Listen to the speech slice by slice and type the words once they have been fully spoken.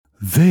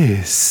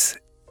This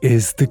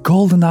is the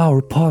Golden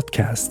Hour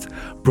podcast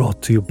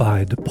brought to you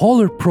by the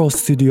Polar Pro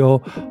Studio,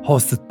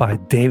 hosted by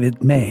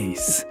David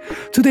Mays.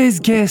 Today's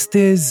guest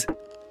is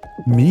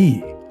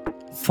me,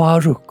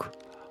 Faruk,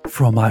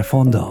 from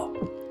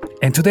iPhoneDo.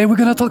 And today we're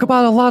going to talk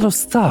about a lot of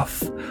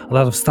stuff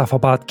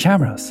about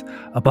cameras,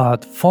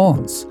 about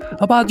phones,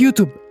 about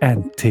YouTube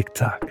and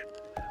TikTok.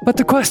 But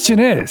the question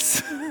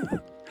is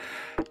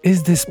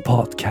this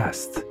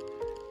podcast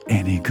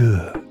any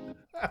good?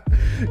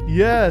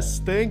 Yes,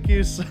 thank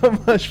you so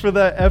much for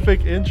that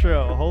epic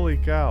intro. Holy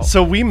cow.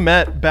 So we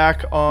met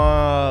back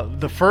on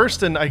the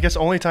first and I guess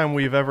only time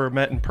we've ever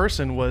met in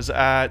person was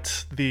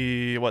at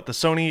the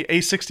Sony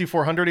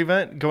A6400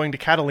 event going to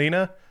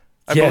Catalina,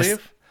 I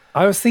believe.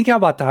 I was thinking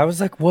about that. I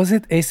was like, was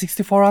it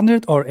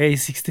A6400 or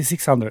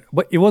A6600?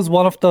 But it was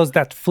one of those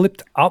that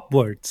flipped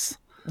upwards.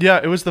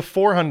 Yeah, it was the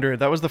 400.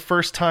 That was the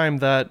first time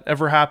that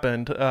ever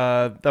happened.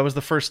 That was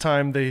the first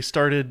time they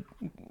started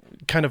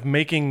kind of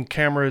making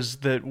cameras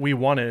that we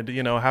wanted,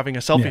 having a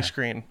selfie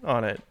screen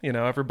on it.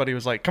 Everybody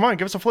was like, come on,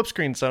 give us a flip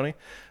screen, Sony.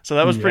 So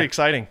that was pretty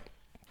exciting.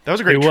 That was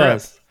a great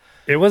trip.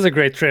 It was a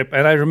great trip.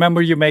 And I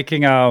remember you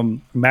making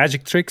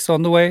magic tricks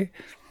on the way.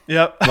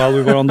 Yep. While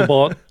we were on the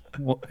boat.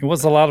 It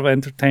was a lot of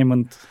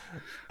entertainment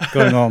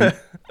going on.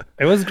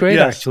 It was great,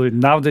 actually,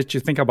 now that you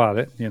think about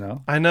it,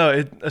 I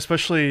know,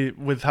 especially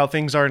with how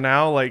things are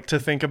now, like to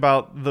think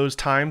about those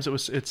times,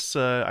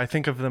 I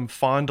think of them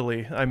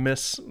fondly. I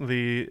miss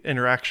the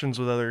interactions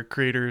with other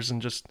creators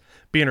and just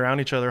being around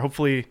each other.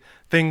 Hopefully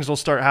things will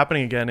start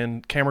happening again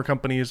and camera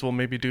companies will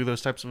maybe do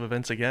those types of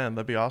events again.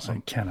 That'd be awesome.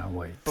 I cannot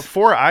wait.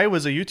 Before I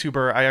was a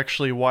YouTuber, I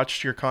actually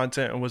watched your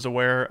content and was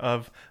aware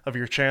of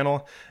your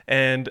channel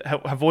and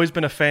have always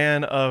been a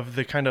fan of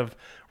the kind of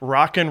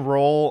rock and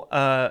roll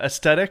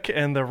aesthetic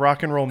and the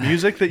rock and roll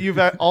music that you've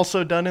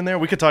also done in there.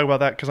 We could talk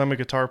about that because I'm a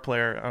guitar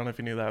player. I don't know if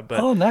you knew that,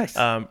 but nice.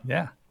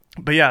 Yeah.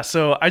 But yeah,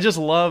 so I just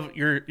love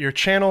your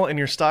channel and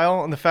your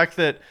style and the fact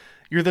that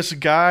you're this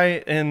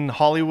guy in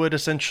Hollywood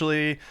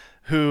essentially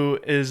who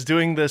is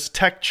doing this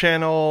tech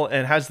channel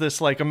and has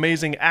this like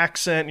amazing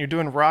accent and you're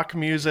doing rock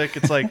music.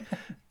 It's like,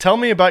 tell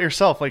me about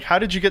yourself. Like, how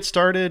did you get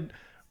started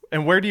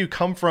and where do you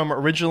come from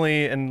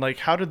originally? And like,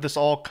 how did this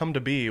all come to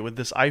be with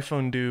this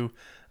iPhoneDo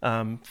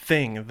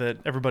thing that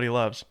everybody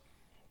loves?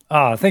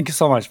 Thank you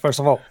so much. First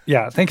of all,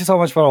 thank you so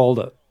much for all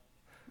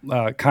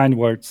the kind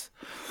words.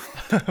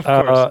 Of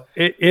course.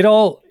 It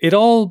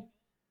all.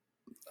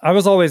 I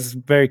was always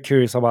very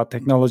curious about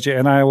technology,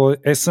 and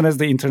as soon as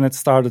the internet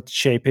started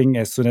shaping,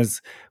 as soon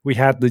as we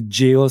had the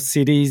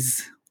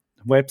GeoCities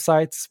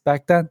websites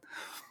back then,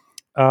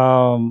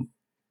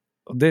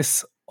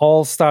 this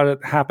all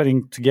started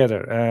happening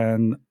together.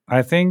 And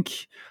I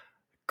think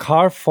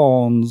car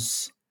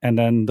phones and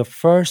then the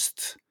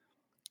first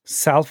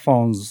cell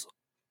phones,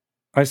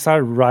 I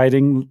started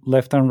writing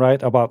left and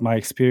right about my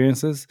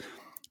experiences,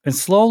 and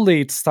slowly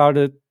it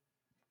started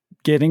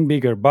getting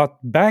bigger. But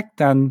back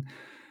then,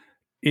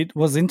 it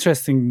was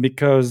interesting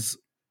because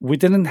we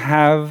didn't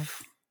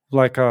have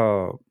like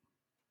a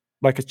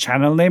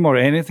channel name or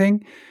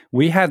anything.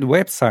 We had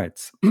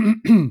websites.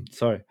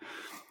 Sorry.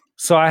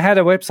 So I had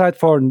a website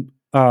for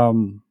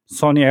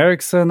Sony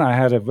Ericsson. I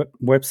had a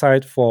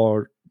website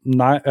for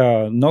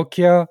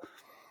Nokia.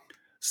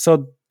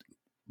 So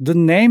the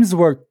names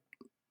were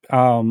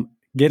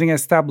getting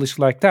established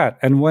like that.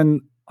 And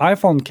when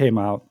iPhone came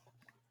out,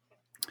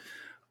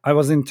 I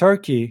was in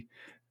Turkey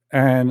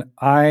and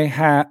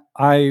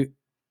I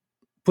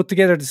put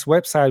together this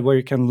website where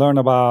you can learn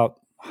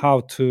about how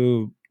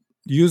to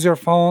use your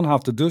phone, how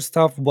to do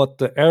stuff, what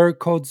the error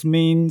codes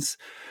means,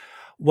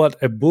 what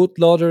a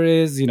bootloader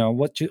is,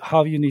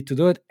 how you need to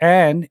do it.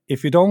 And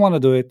if you don't want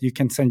to do it, you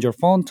can send your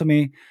phone to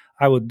me.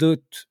 I would do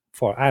it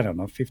for, I don't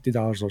know,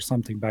 $50 or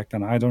something back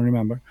then. I don't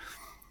remember.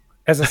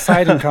 As a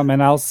side income,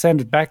 and I'll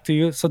send it back to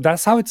you. So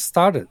that's how it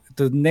started.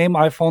 The name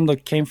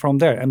iPhone came from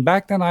there. And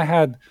back then I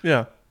had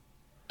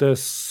the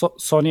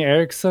Sony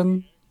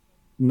Ericsson,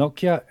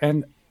 Nokia,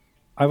 and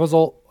I was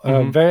all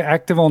very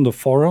active on the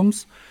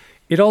forums.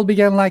 It all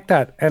began like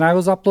that. And I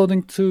was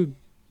uploading to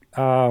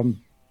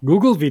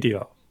Google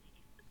Video.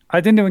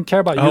 I didn't even care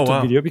about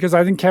YouTube Video because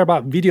I didn't care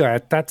about video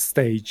at that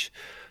stage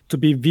to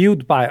be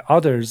viewed by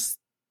others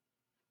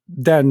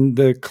than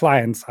the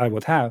clients I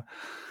would have.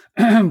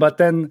 But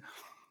then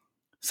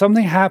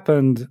something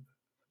happened.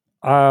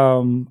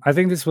 I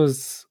think this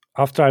was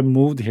after I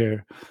moved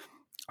here.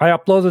 I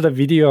uploaded a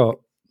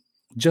video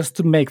just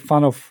to make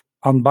fun of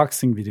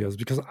unboxing videos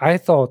because I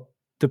thought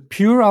the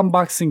pure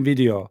unboxing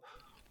video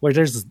where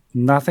there's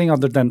nothing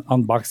other than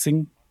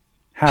unboxing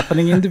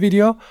happening in the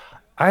video,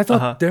 I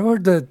thought they were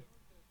the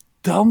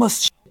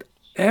dumbest shit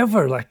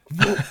ever. Like,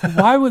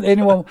 why would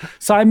anyone?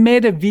 So I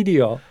made a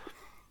video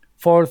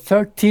for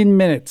 13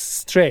 minutes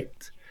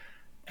straight,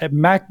 a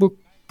MacBook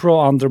Pro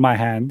under my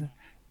hand,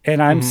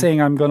 and I'm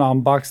saying I'm going to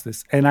unbox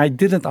this. And I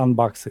didn't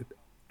unbox it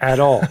at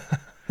all.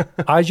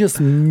 I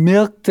just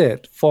milked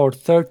it for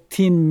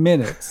 13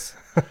 minutes.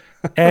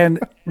 And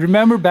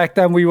remember back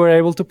then we were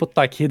able to put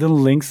like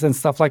hidden links and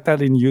stuff like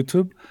that in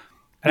YouTube.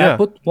 And I Yeah.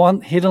 put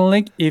one hidden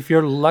link. If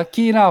you're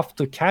lucky enough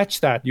to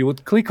catch that, you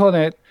would click on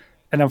it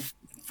and then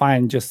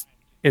find just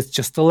it's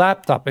just a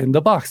laptop in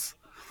the box.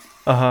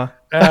 Uh-huh.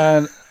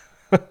 And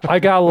I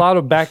got a lot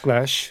of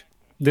backlash.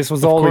 This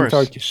was Of all in course.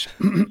 Turkish,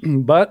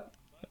 but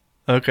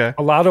Okay.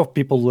 a lot of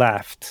people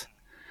laughed.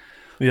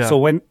 Yeah. So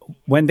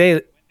when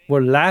they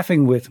were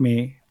laughing with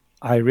me,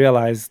 I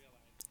realized,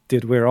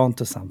 dude, we're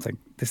onto something.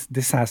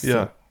 This has Yeah.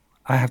 to.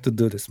 I have to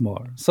do this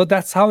more. So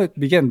that's how it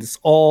began. This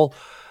all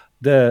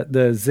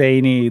the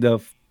zany, the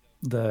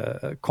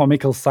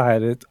comical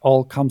side. It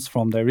all comes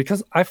from there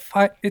because I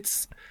find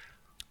it's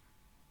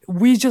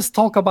we just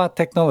talk about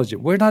technology.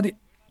 We're not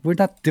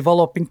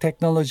developing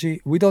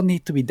technology. We don't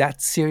need to be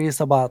that serious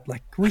about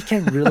like we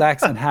can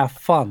relax and have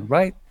fun,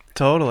 right?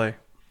 Totally.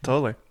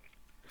 Totally.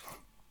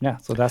 Yeah.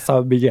 So that's how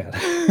it began.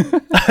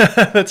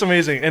 That's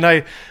amazing. And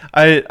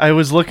I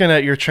was looking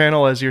at your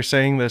channel as you're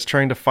saying this,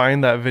 trying to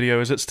find that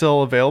video. Is it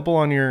still available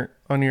on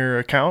your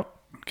account?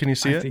 Can you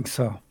see I it? think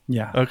so.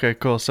 Yeah. Okay,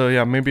 cool. So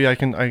yeah, maybe I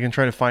can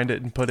try to find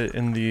it and put it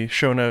in the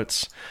show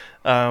notes.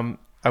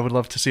 I would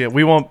love to see it.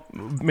 We won't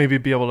maybe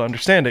be able to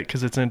understand it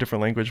because it's in a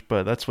different language,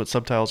 but that's what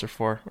subtitles are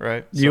for,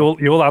 right? So,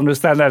 You'll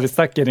understand that it's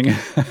not getting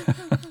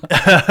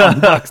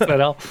unboxed at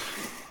all.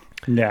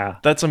 Yeah.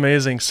 that's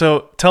amazing.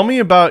 So tell me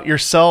about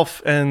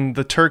yourself and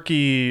the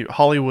Turkey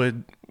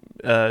Hollywood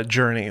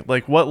journey.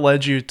 Like, what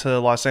led you to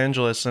Los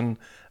Angeles, and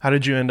how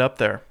did you end up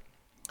there?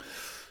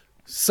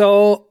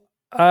 So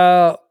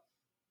I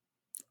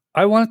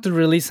wanted to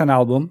release an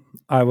album.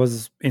 I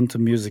was into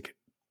music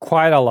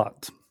quite a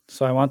lot.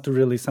 So I want to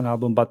release an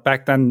album, but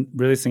back then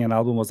releasing an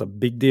album was a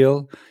big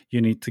deal. You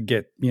need to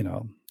get,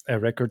 a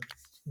record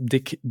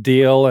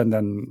deal and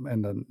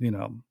then,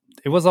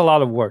 it was a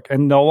lot of work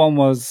and no one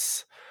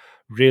was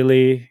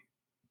really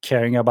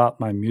caring about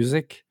my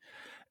music.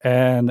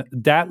 And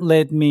that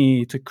led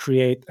me to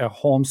create a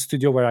home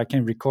studio where I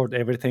can record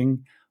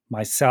everything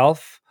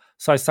myself.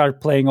 So I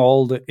started playing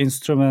all the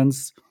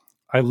instruments.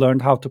 I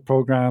learned how to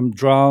program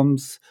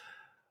drums.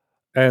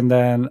 And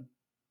then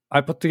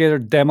I put together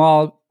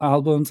demo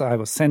albums. I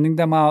was sending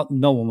them out.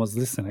 No one was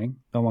listening.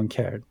 No one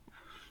cared.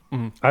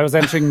 Mm. I was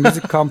entering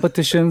music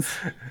competitions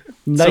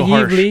So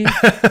harsh. naively.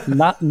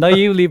 Not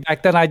naively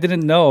back then. I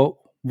didn't know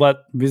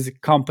what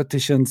music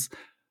competitions,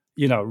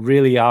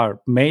 really are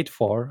made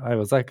for. I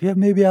was like, yeah,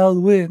 maybe I'll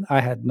win. I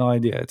had no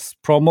idea. It's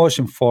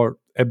promotion for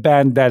a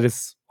band that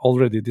is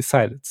already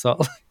decided. So,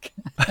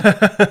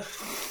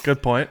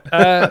 Good point.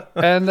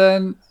 and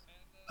then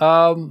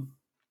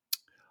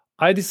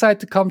I decided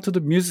to come to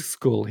the music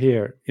school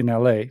here in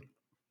LA.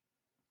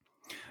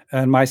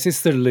 And my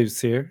sister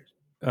lives here.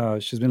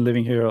 She's been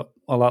living here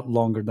a lot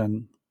longer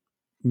than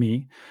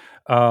me.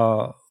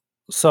 Uh,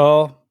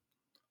 so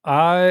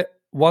I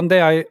one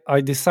day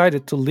I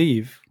decided to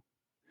leave,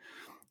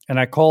 and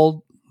I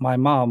called my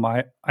mom.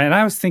 I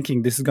was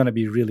thinking this is gonna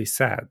be really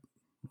sad.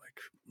 Like,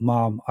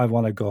 Mom, I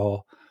want to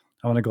go.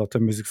 I want to go to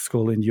music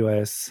school in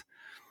US.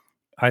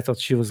 I thought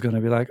she was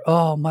gonna be like,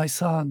 "Oh, my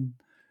son,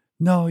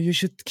 no, you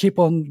should keep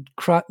on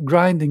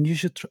grinding. You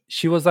should."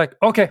 She was like,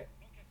 "Okay,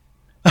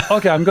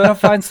 okay, I'm gonna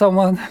find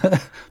someone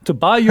to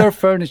buy your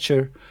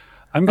furniture.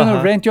 I'm gonna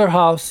Uh-huh. rent your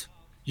house.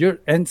 You're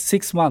in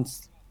 6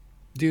 months,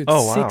 dude.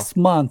 Oh, wow. 6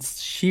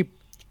 months. She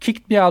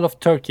kicked me out of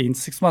Turkey in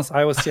 6 months.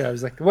 I was here. I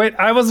was like, wait,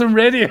 I wasn't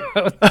ready.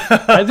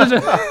 I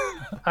didn't.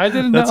 I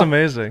didn't That's know.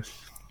 amazing.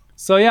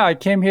 So yeah, I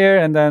came here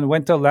and then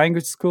went to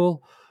language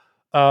school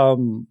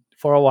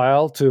for a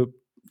while to,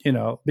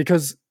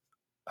 because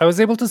I was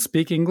able to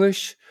speak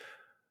English.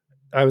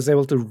 I was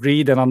able to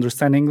read and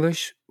understand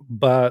English,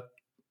 but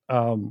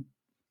um,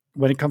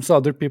 when it comes to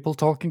other people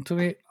talking to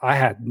me, I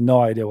had no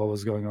idea what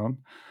was going on.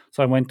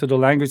 So I went to the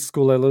language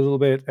school a little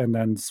bit and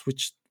then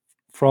switched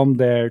from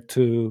there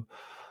to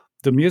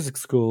the music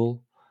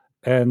school,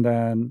 and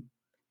then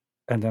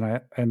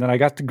I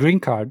got the green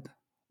card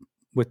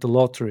with the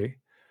lottery,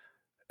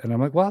 and I'm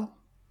like,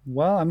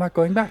 well, I'm not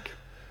going back.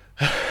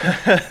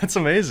 That's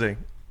amazing.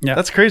 Yeah,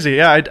 That's crazy.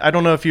 Yeah, I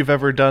don't know if you've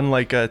ever done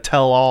like a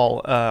tell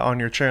all on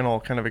your channel,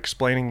 kind of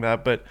explaining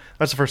that, but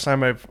that's the first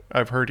time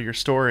I've heard of your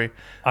story.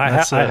 I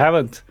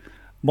haven't.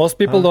 Most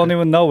people don't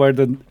even know where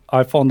the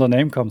iPhone the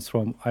name comes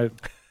from.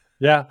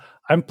 Yeah,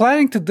 I'm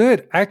planning to do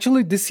it.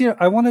 Actually, this year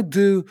I want to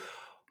do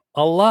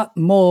a lot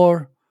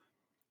more.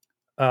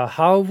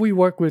 How we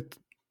work with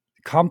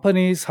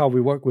companies, how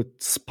we work with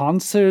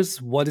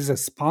sponsors, what is a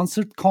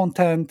sponsored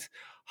content,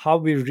 how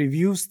we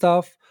review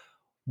stuff,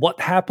 what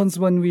happens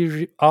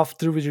when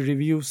after we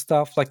review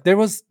stuff. Like there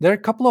are a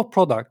couple of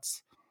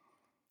products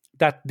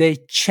that they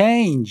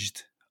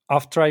changed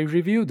after I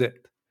reviewed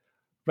it,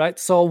 right?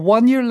 So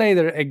 1 year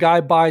later, a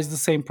guy buys the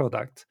same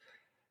product,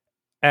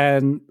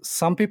 and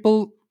some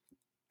people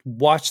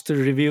watch the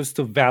reviews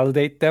to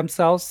validate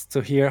themselves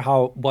to hear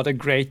what a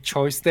great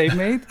choice they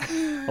made.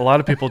 A lot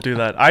of people do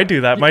that. I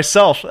do that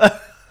myself.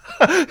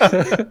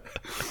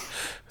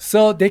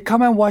 So they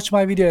come and watch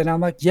my video, and I'm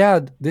like, yeah,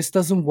 this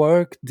doesn't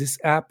work. This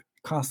app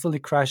constantly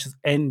crashes,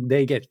 and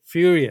they get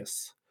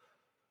furious.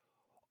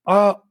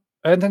 And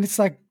then it's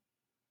like,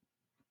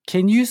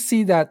 can you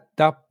see that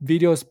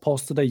video is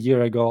posted a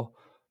year ago?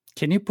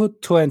 can you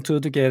put two and two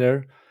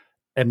together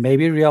and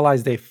maybe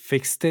realize they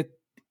fixed it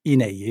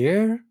in a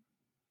year?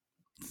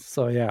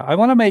 So yeah, I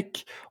want to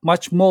make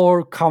much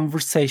more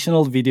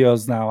conversational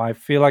videos now. I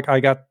feel like I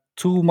got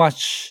too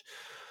much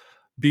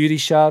beauty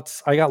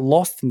shots. I got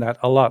lost in that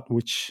a lot,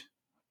 which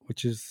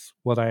is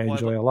what I Well,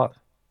 enjoy a lot.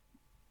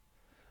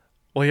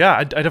 Well, yeah,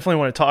 I definitely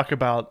want to talk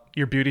about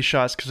your beauty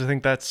shots because I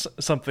think that's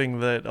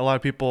something that a lot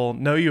of people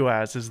know you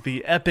as, is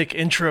the epic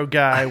intro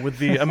guy with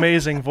the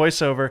amazing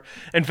voiceover.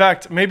 In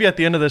fact, maybe at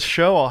the end of this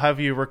show, I'll have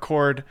you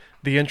record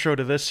the intro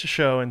to this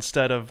show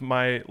instead of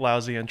my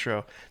lousy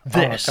intro.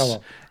 This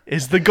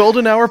is the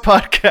Golden Hour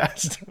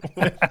Podcast.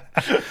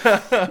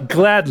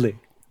 Gladly.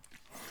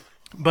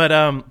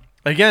 But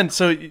again,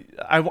 so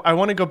I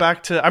want to go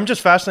back to, I'm just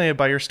fascinated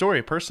by your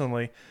story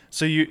personally.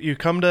 So you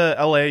come to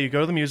LA, you go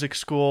to the music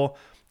school.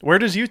 Where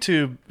does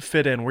YouTube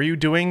fit in? Were you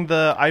doing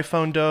the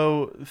iPhone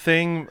Doe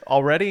thing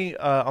already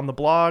on the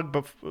blog,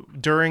 but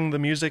during the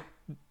music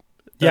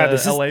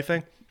LA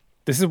thing?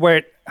 This is where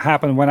it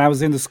happened. When I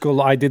was in the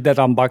school, I did that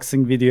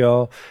unboxing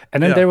video.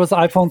 And then there was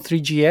iPhone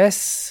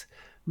 3GS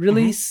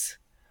release.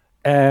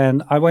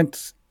 And I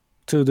went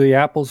to the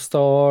Apple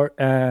store,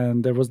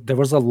 and there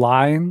was a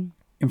line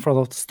in front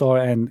of the store.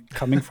 And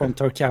coming from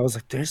Turkey, I was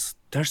like, there's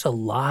a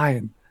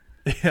line.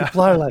 Yeah.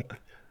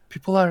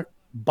 People are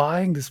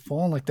buying this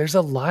phone, like there's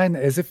a line,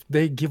 as if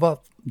they give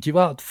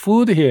out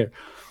food here.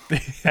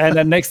 And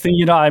the next thing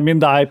you know, I'm in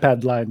the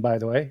iPad line, by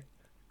the way,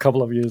 a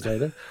couple of years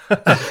later.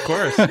 Of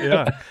course,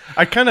 yeah.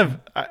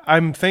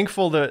 I'm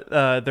thankful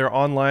that their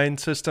online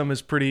system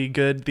is pretty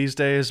good these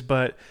days,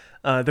 but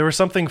there was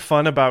something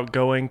fun about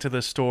going to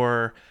the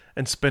store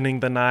and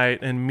spending the night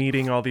and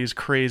meeting all these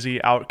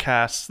crazy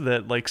outcasts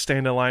that like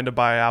stand in line to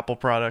buy Apple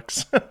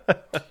products.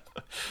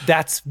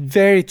 That's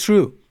very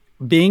true.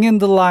 Being in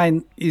the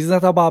line is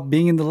not about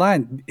being in the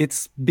line.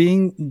 It's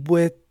being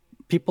with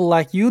people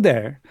like you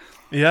there.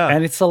 Yeah.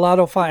 And it's a lot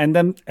of fun. And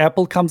then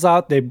Apple comes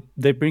out, they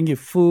bring you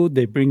food,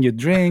 they bring you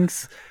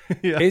drinks.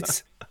 Yeah.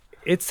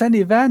 It's an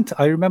event.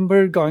 I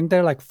remember going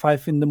there like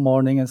 5 a.m.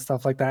 and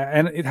stuff like that.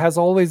 And it has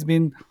always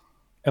been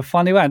a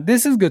fun event.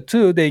 This is good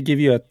too. They give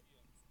you a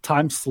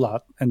time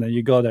slot and then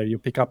you go there, you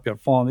pick up your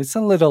phone. It's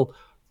a little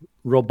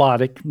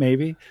robotic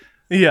maybe.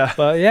 Yeah.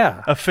 But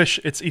yeah.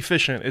 It's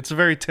efficient. It's a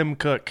very Tim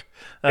Cook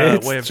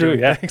way of doing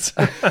things.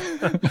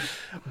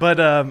 But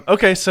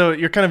okay, so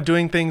you're kind of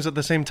doing things at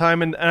the same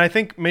time. And I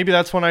think maybe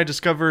that's when I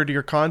discovered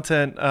your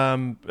content.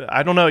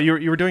 I don't know,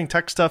 you were doing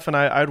tech stuff and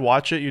I'd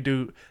watch it. You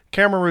do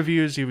camera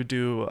reviews, you would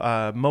do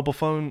mobile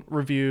phone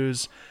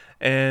reviews.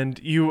 And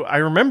I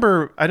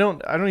remember, I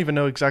don't even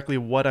know exactly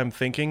what I'm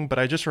thinking, but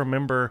I just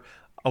remember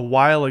a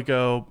while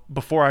ago,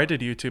 before I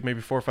did YouTube,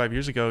 maybe 4 or 5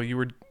 years ago, you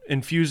were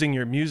infusing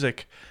your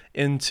music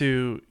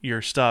into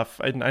your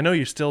stuff. I know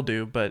you still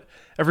do, but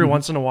every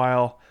once in a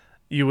while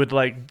you would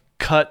like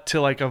cut to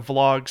like a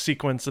vlog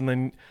sequence and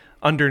then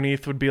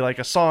underneath would be like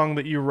a song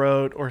that you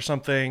wrote or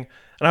something.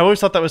 And I always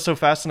thought that was so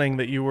fascinating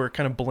that you were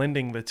kind of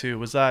blending the two.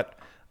 Was that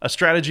a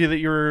strategy that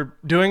you were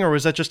doing, or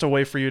was that just a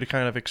way for you to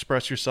kind of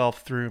express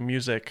yourself through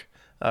music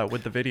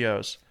with the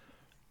videos?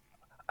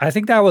 I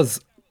think that was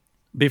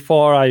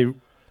before I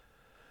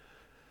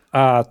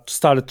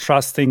started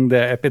trusting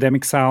the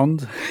Epidemic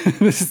Sound.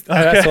 That's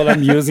what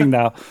I'm using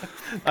now.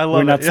 I love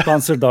We're not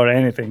sponsored or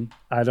anything.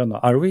 I don't know.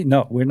 Are we?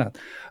 No, we're not.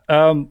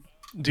 You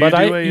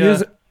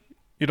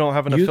don't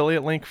have an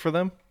affiliate link for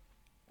them?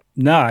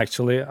 No,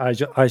 actually, I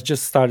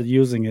just started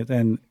using it,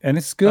 and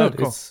it's good.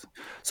 Oh, cool.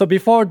 So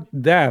before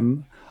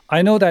them,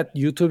 I know that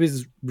YouTube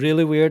is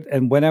really weird,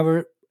 and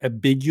whenever a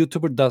big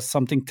YouTuber does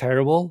something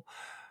terrible,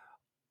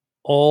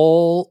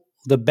 all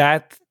the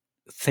bad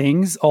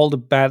things, all the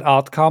bad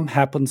outcome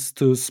happens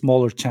to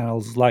smaller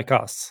channels like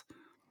us.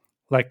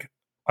 Like,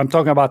 I'm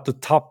talking about the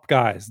top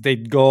guys.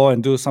 They'd go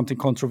and do something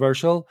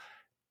controversial,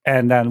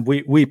 and then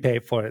we pay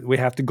for it. We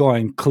have to go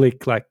and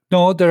click like,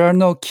 no, there are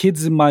no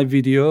kids in my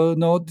video.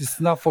 No, this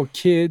is not for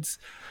kids.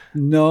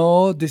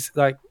 No, this,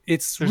 like,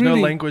 it's there's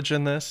really, no language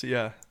in this.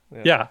 Yeah.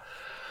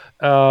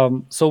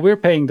 So we're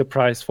paying the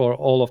price for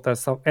all of that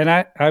stuff. And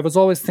I was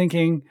always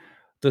thinking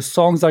the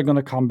songs are going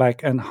to come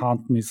back and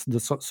haunt me.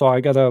 So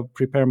I got to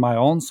prepare my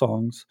own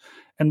songs.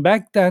 And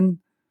back then,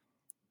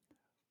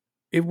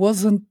 it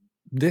wasn't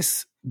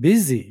this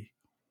busy,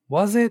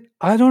 was it?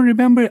 I don't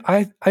remember.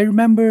 I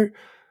remember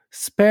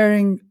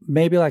sparing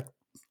maybe like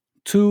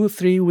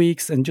 2-3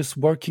 weeks and just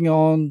working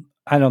on,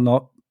 I don't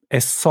know,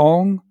 a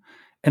song,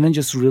 and then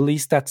just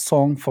release that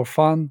song for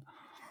fun.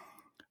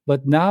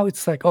 But now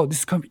it's like, oh,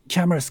 this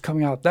camera is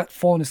coming out, that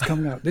phone is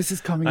coming out, this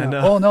is coming out.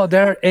 Oh no,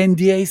 there are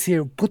NDAs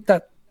here. Put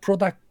that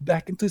product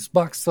back into this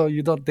box so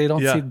they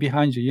don't see it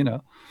behind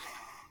you.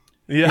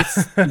 Yeah.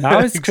 Now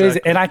it's crazy,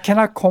 and I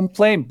cannot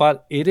complain,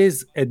 but it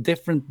is a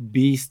different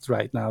beast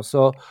right now.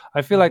 So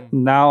I feel like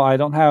now I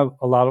don't have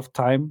a lot of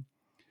time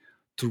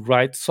to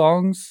write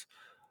songs.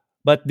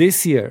 But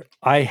this year,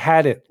 I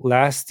had it.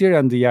 Last year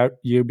and the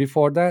year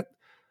before that,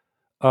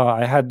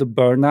 I had the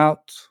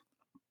burnout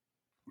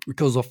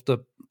because of the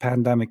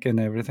pandemic and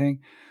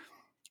everything.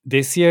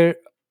 This year,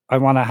 I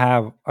want to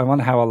have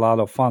a lot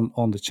of fun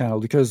on the channel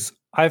because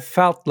I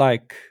felt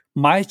like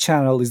my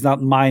channel is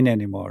not mine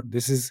anymore.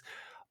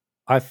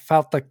 I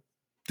felt like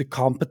the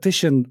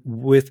competition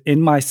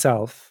within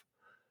myself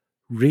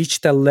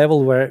reached a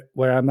level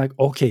where I'm like,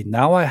 okay,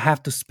 now I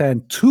have to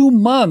spend 2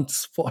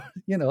 months for,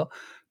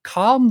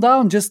 calm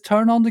down, just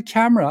turn on the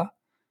camera,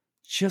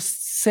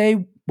 just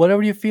say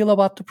whatever you feel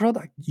about the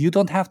product. You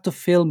don't have to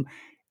film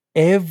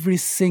every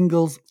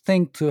single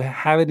thing to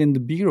have it in the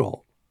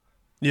B-roll.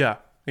 Yeah,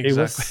 It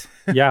exactly.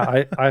 was,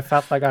 yeah, I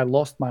felt like I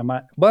lost my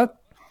mind. But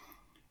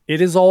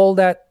it is all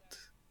that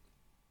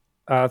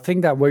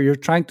thing that where you're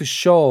trying to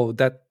show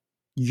that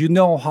you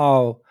know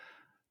how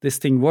this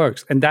thing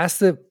works. And that's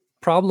the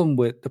problem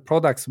with the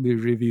products we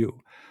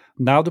review.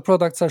 Now the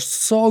products are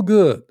so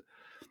good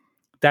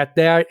that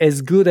they are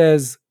as good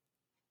as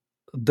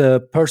the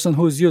person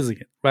who's using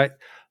it, right?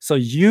 So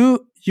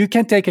you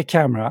can take a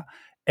camera,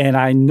 and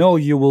I know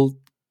you will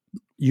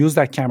use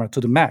that camera to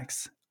the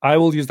max. I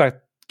will use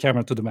that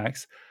camera to the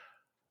max,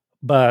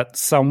 but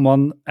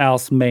someone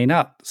else may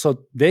not.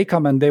 So they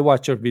come and they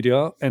watch your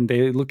video and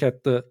they look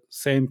at the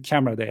same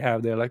camera they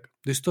have. They're like,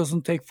 this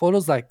doesn't take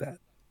photos like that.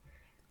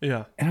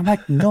 Yeah. And I'm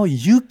like, no,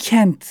 you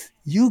can't.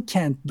 You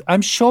can't.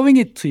 I'm showing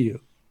it to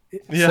you.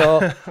 Yeah.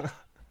 So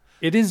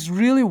it is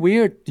really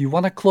weird. You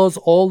want to close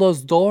all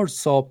those doors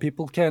so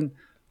people can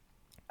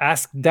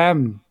ask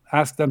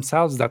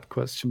themselves that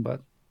question.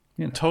 But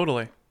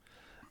Totally.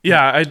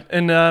 Yeah,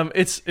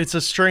 it's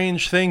a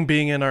strange thing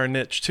being in our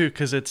niche too,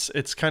 because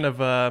it's kind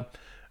of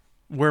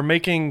we're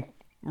making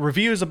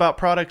reviews about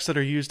products that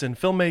are used in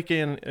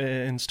filmmaking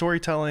and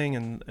storytelling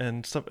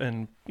and stuff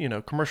and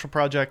commercial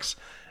projects,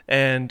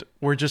 and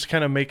we're just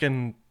kind of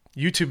making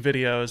YouTube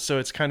videos. So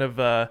it's kind of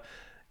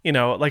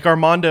like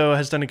Armando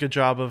has done a good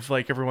job of,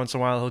 like, every once in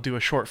a while he'll do a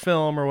short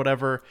film or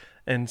whatever,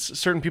 and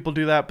certain people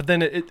do that, but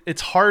then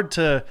it's hard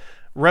to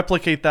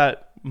replicate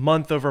that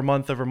month over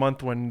month over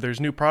month when there's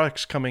new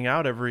products coming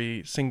out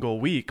every single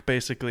week,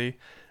 basically.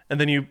 And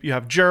then you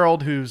have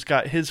Gerald, who's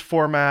got his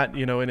format,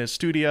 in his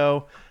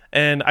studio.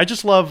 And I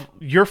just love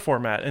your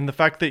format and the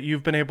fact that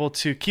you've been able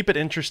to keep it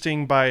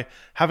interesting by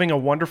having a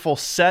wonderful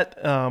set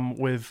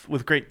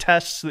with great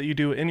tests that you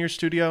do in your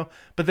studio.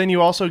 But then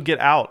you also get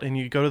out and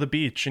you go to the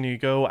beach and you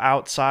go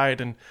outside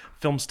and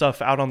film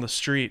stuff out on the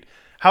street.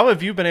 How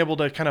have you been able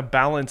to kind of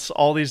balance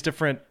all these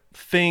different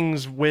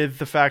things with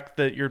the fact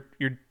that you're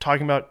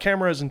talking about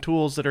cameras and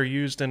tools that are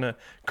used in a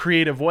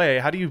creative way?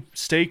 How do you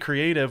stay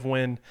creative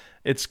when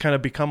it's kind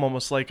of become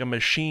almost like a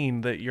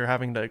machine that you're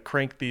having to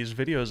crank these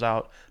videos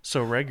out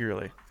so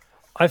regularly?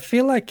 I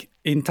feel like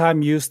in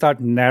time you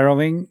start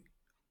narrowing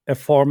a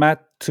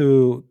format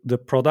to the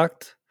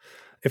product.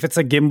 If it's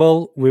a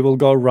gimbal, we will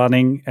go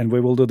running and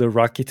we will do the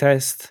Rocky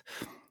test.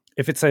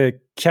 If it's a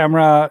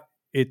camera,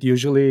 it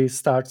usually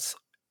starts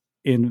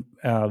in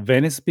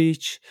Venice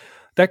Beach.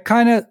 That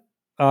kind of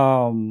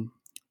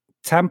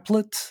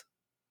template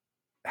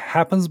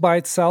happens by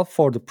itself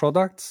for the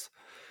products.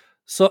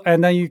 So,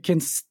 and then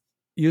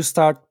you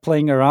start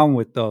playing around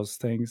with those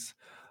things.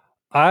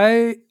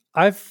 I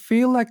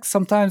feel like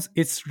sometimes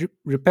it's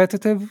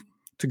repetitive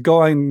to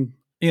go and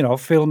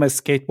film a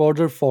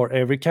skateboarder for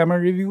every camera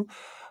review,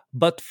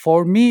 but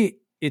for me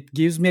it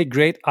gives me a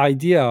great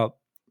idea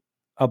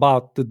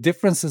about the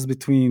differences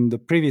between the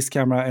previous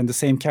camera and the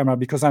same camera,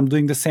 because I'm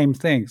doing the same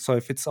thing. So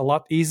if it's a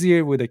lot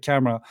easier with a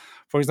camera,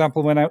 for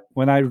example,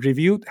 when I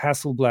reviewed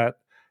Hasselblad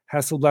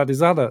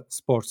is not a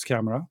sports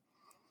camera.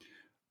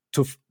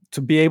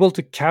 To be able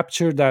to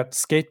capture that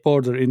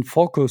skateboarder in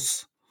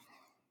focus,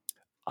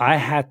 I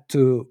had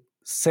to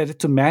set it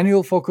to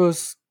manual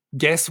focus.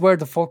 Guess where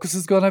the focus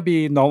is gonna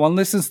be? No one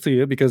listens to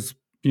you because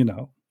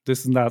this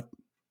is not.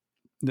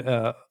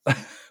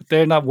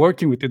 They're not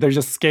working with you. They're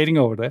just skating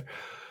over there,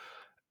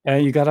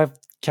 and you gotta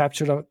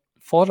capture the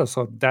photo.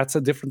 So that's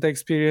a different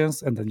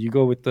experience. And then you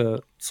go with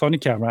the Sony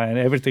camera, and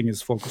everything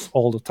is focused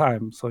all the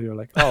time. So you're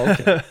like, oh,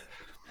 okay.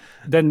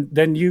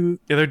 then you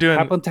they're doing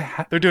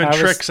they're doing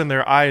tricks and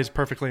their eye is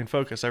perfectly in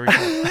focus every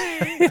time.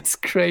 It's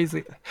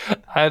crazy.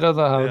 I don't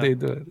know how they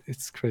do it.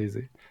 It's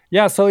crazy.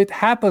 Yeah, so it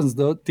happens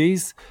though.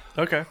 These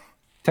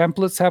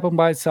templates happen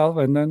by itself,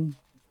 and then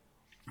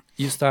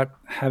you start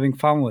having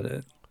fun with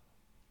it.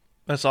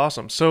 That's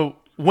awesome. So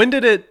when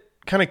did it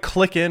kind of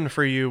click in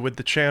for you with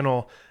the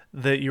channel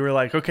that you were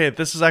like, okay,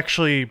 this is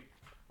actually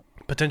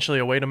potentially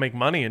a way to make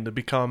money and to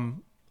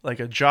become like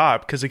a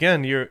job? Because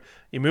again, you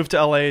moved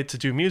to LA to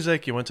do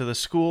music. You went to the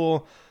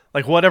school.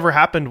 Like, whatever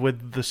happened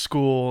with the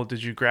school?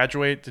 Did you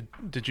graduate?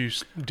 Did you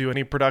do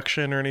any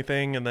production or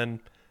anything? And then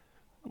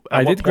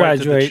I did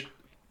graduate.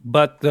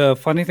 But the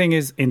funny thing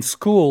is, in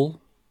school,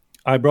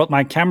 I brought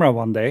my camera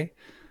one day,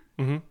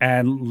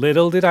 and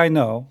little did I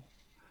know,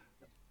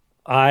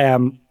 I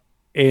am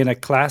in a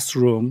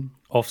classroom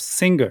of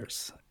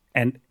singers,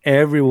 and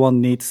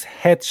everyone needs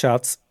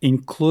headshots,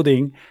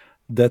 including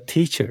the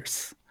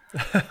teachers.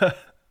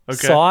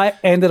 So I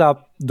ended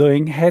up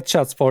doing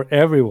headshots for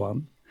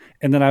everyone.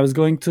 And then I was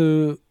going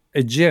to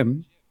a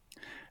gym,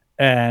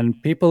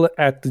 and people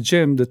at the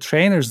gym, the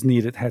trainers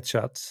needed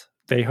headshots.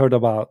 They heard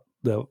about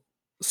the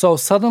so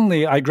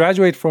suddenly I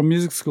graduated from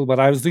music school, but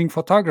I was doing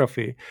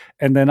photography,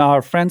 and then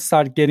our friends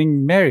started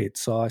getting married,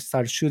 so I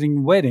started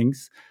shooting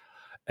weddings,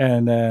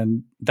 and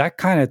then that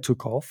kind of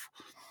took off.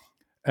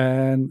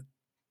 And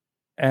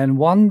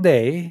one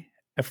day,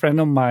 a friend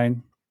of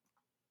mine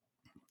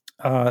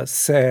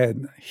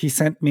said he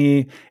sent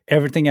me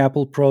everything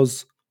Apple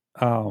Pro's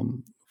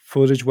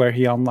footage where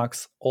he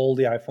unlocks all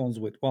the iPhones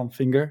with one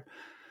finger.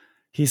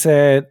 He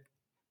said,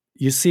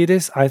 "You see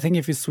this? I think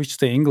if you switch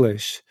to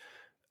English,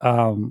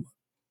 um,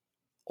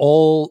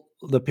 all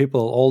the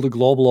people, all the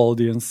global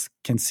audience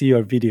can see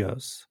your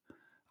videos."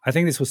 I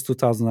think this was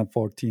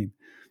 2014.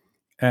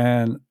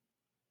 And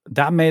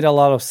that made a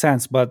lot of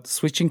sense. But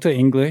switching to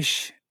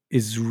English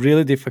is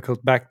really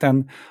difficult. Back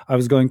then, I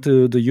was going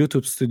to the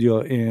YouTube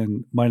studio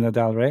in Marina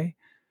del Rey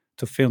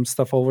to film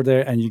stuff over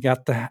there, and you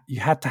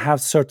had to have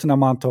certain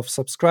amount of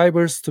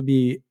subscribers to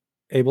be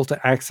able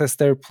to access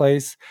their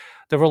place.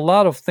 There were a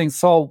lot of things.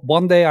 So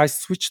one day I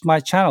switched my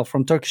channel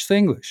from Turkish to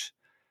English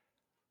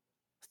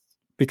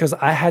because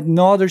I had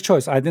no other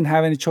choice. I didn't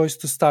have any choice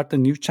to start a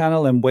new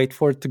channel and wait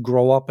for it to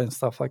grow up and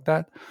stuff like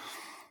that.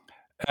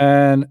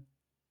 And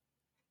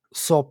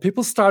so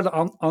people started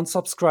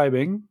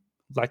unsubscribing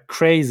like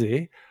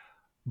crazy,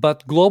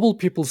 but global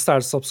people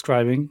started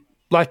subscribing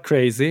like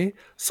crazy.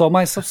 So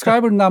my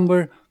subscriber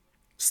number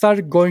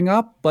started going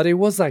up, but it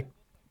was like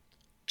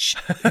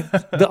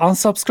the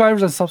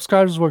unsubscribers and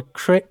subscribers were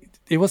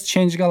it was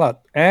changing a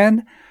lot.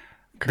 And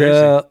Crazy.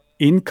 the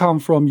income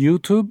from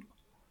YouTube,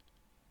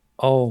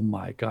 oh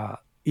my God,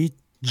 it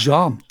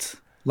jumped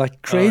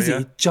like crazy. Oh,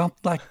 yeah? It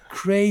jumped like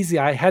crazy.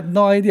 I had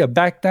no idea.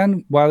 Back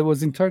then, while I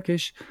was in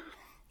Turkish,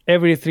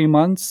 every 3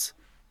 months,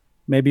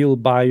 maybe you'll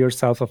buy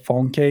yourself a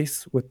phone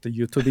case with the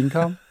YouTube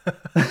income.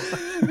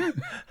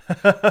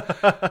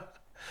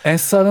 And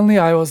suddenly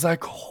I was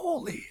like,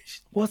 holy,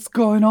 what's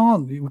going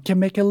on? We can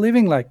make a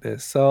living like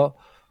this. So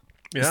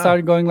it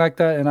started going like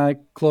that, and I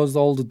closed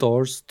all the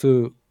doors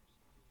to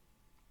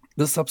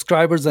the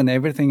subscribers and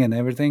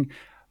everything.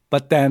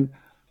 But then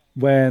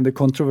when the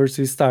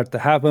controversies started to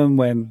happen,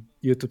 when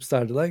YouTube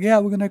started like, yeah,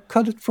 we're going to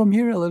cut it from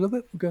here a little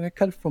bit, we're going to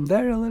cut it from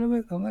there a little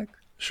bit, I'm like,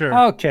 Sure.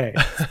 okay,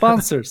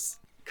 sponsors,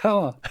 come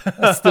on,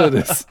 let's do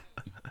this.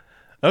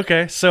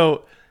 Okay,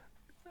 so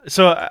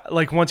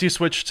like once you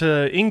switched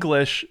to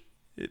English,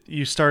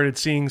 you started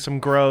seeing some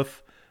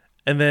growth,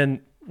 and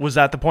then was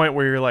that the point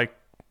where you're like,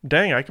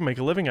 dang, I can make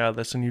a living out of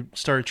this, and you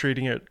started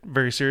treating it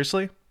very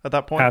seriously at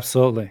that point?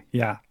 Absolutely,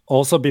 yeah.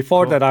 Also,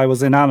 before that, I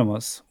was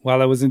anonymous.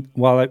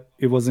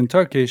 It was in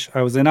Turkish,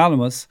 I was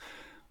anonymous,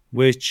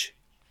 which,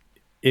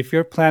 if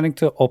you're planning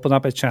to open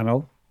up a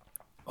channel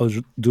or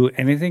do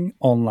anything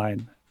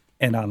online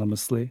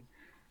anonymously,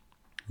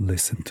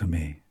 listen to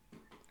me.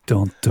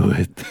 Don't do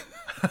it.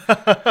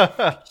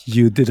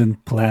 You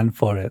didn't plan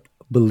for it.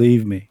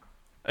 Believe me.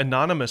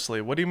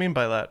 Anonymously? What do you mean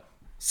by that?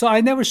 So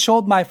I never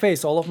showed my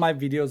face. All of my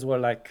videos were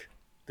like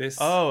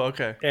this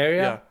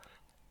area.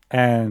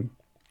 Yeah.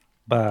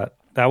 But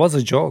that was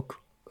a joke.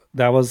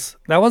 That was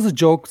a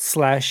joke /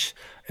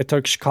 a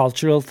Turkish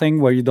cultural thing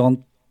where you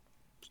don't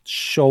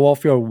show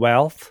off your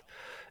wealth.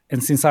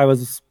 And since I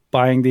was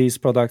buying these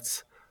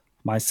products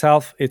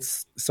myself,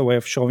 it's a way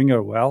of showing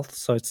your wealth.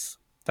 So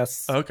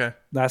that's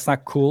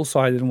not cool. So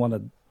I didn't want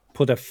to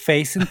put a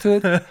face into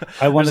it.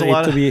 I wanted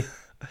it to be.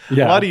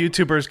 Yeah. A lot of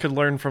YouTubers could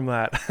learn from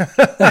that.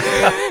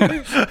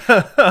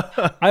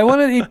 I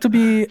wanted it to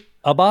be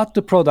about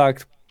the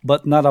product,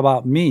 but not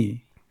about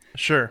me.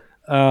 Sure.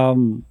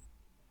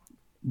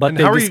 But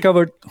they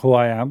discovered who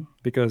I am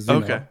because you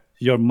know,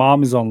 your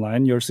mom is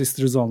online, your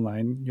sister is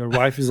online, your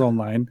wife is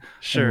online.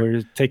 Sure. And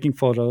we're taking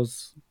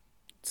photos.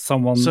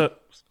 Someone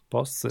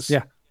posts it.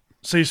 Yeah.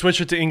 So you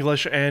switched it to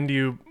English and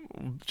you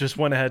just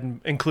went ahead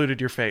and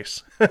included your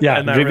face. Yeah,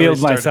 and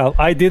revealed myself.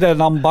 I did an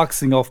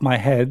unboxing of my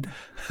head.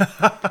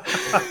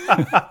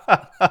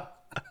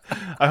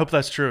 I hope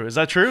that's true. Is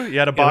that true? You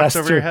had a box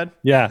over your head?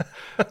 Yeah.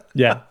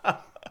 Yeah.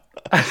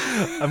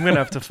 I'm going to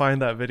have to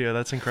find that video.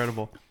 That's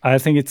incredible. I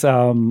think it's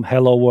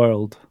Hello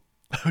World.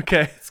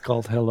 Okay. It's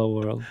called Hello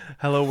World.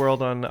 Hello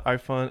World on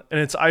iPhone. And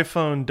it's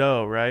iPhone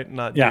Do, right?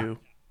 Not Do.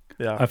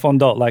 Yeah. iPhone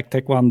Do, like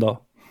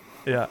Taekwondo.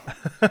 Yeah.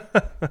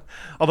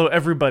 Although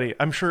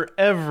I'm sure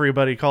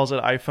everybody calls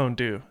it iPhone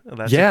Do.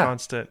 That's a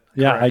constant.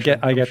 Yeah, I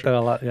get that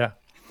a lot. Yeah.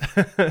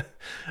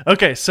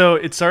 Okay, so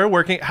it started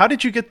working. How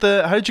did you get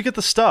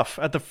the stuff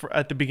at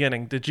the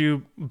beginning? Did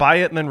you buy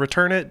it and then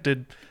return it?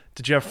 Did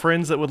you have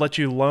friends that would let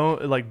you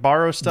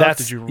borrow stuff?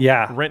 Did you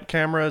rent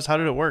cameras? How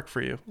did it work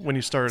for you when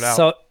you started out?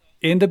 So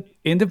in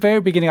the very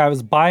beginning, I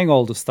was buying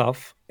all the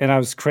stuff and I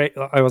was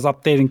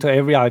updating to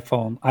every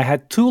iPhone. I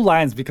had 2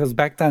 lines because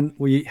back then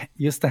we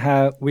had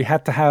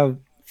to have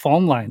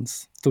phone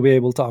lines to be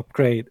able to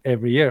upgrade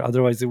every year.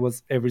 Otherwise, it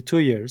was every 2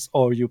 years,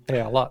 or you pay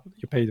a lot.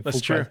 You pay the full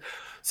price.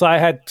 So I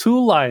had 2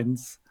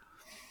 lines,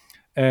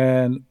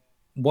 and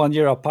 1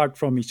 year apart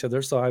from each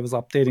other. So I was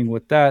updating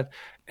with that.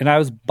 And I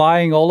was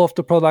buying all of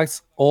the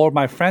products, or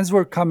my friends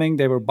were coming.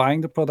 They were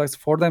buying the products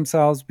for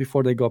themselves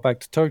before they go back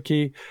to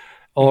Turkey,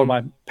 or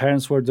my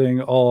parents were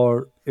doing,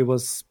 or it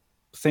was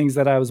things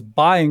that I was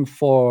buying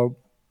for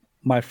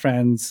my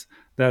friends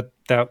that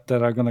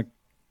are gonna,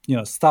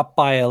 stop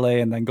by LA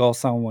and then go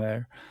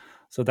somewhere.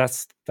 So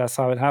that's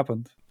how it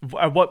happened.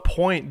 At what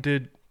point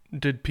did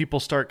people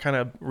start kind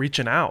of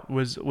reaching out?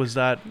 Was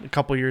that a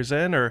couple years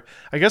in, or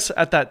I guess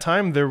at that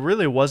time there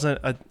really wasn't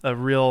a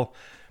real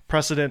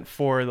precedent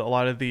for a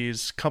lot of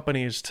these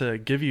companies to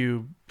give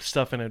you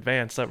stuff in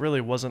advance. That really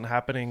wasn't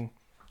happening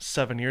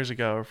 7 years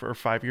ago or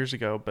 5 years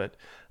ago. But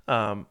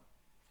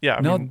yeah,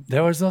 I mean,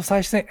 There was no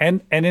such thing.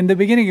 And in the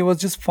beginning, it was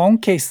just phone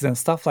cases and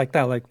stuff like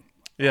that. Like,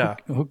 yeah,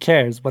 who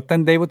cares? But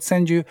then they would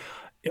send you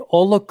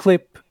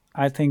Holoclip.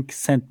 I think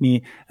sent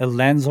me a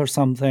lens or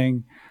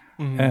something,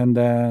 and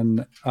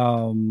then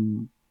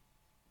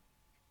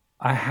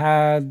I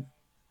had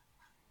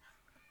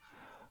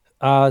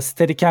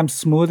Steadicam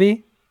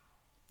Smoothie.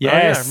 Yes, oh,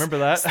 yeah, I remember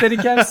that.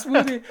 Steadicam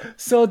Smoothie.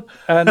 So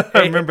an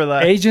I remember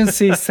that.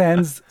 agency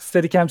sends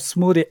Steadicam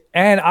Smoothie,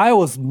 and I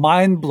was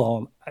mind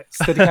blown.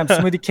 Steadicam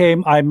Smoothie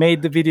came. I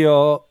made the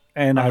video,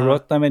 and I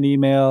wrote them an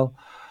email.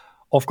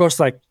 Of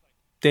course, like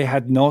they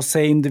had no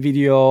say in the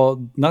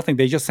video, nothing.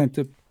 They just sent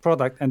the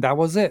product, and that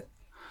was it.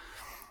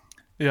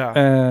 Yeah.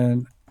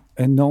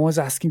 And no one's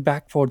asking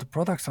back for the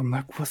products. I'm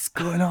like, what's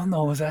going on?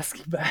 No one's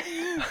asking back.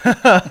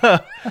 Oh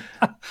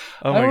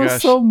my I was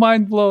gosh. so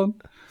mind blown.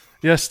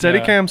 Yeah,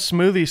 Steadicam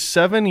Smoothie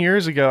 7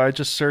 years ago. I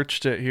just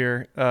searched it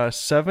here.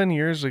 7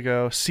 years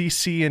ago,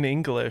 CC in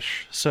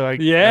English. So I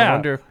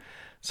wonder.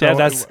 So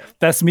yeah,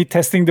 that's me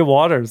testing the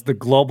waters, the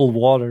global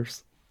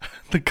waters.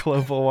 The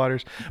global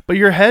waters. But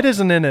your head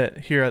isn't in it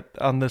here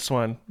on this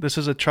one. This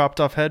is a chopped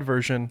off head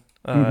version.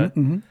 Oh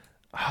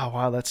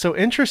wow, that's so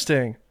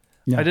interesting.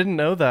 Yeah. I didn't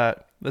know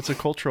that. That's a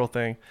cultural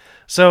thing.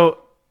 So,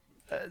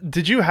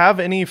 did you have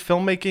any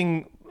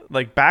filmmaking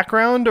like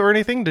background or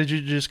anything? Did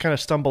you just kind of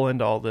stumble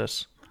into all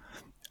this?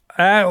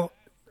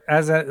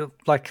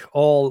 Like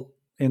all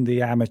in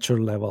the amateur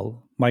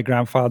level. My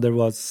grandfather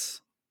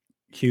was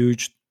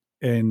huge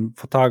in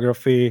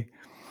photography.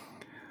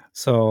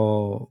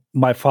 So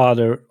my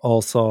father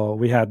also,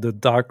 we had the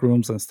dark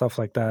rooms and stuff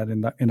like that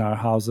in our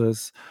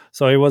houses.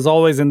 So it was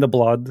always in the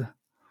blood.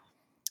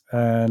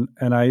 And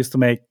I used to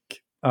make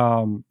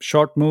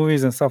short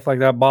movies and stuff like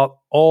that, but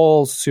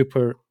all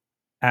super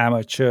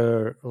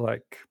amateur,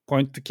 like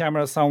point the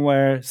camera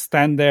somewhere,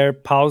 stand there,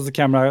 pause the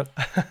camera,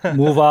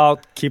 move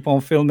out, keep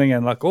on filming,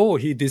 and like, oh,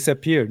 he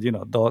disappeared,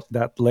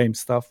 that lame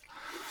stuff.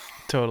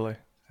 Totally.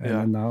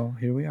 And now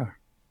here we are.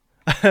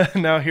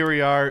 Now here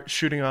we are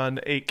shooting on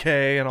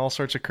 8K and all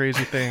sorts of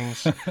crazy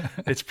things.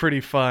 It's pretty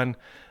fun.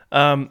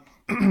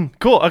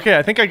 Cool. Okay,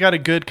 I think I got a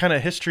good kind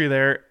of history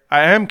there.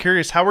 I am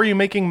curious, how were you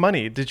making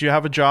money? Did you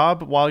have a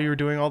job while you were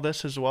doing all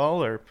this as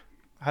well, or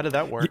how did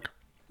that work?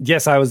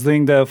 Yes, I was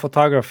doing the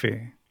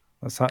photography.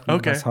 That's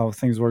Okay. That's how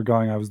things were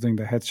going. I was doing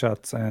the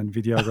headshots and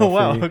videography. Oh,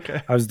 wow.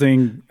 Okay. I was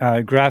doing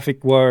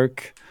graphic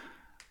work.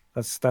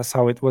 That's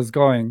how it was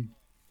going.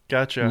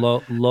 Gotcha.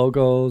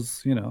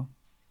 Logos,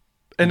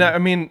 And I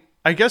mean,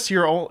 I guess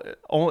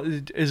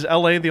is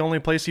LA the only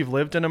place you've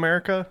lived in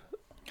America?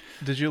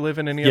 Did you live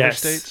in any other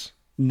states?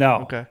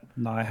 No. Okay.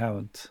 No, I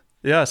haven't.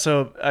 Yeah,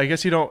 so I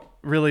guess you don't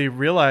really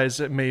realize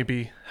it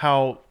maybe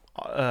how,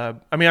 I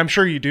mean, I'm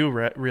sure you do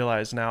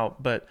realize now,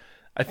 but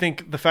I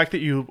think the fact that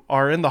you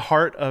are in the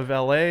heart of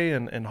LA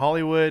and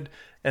Hollywood,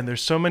 and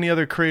there's so many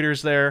other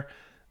creators there,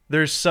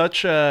 there's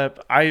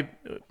I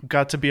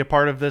got to be a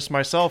part of this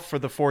myself for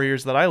the 4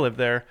 years that I lived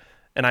there,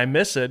 and I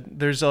miss it.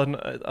 There's an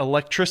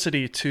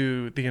electricity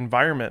to the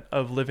environment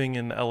of living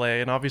in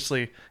LA, and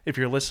obviously if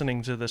you're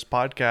listening to this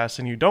podcast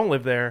and you don't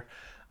live there,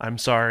 I'm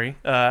sorry.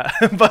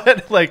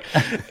 But like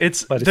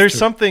there's true.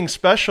 something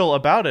special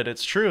about it.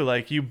 It's true.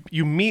 Like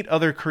you meet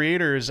other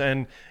creators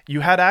and you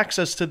had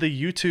access to the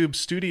YouTube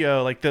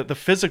studio, like the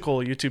physical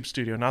YouTube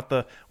studio,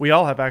 we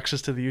all have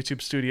access to the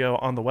YouTube studio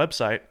on the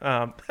website.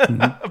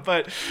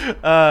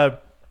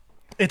 But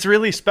it's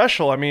really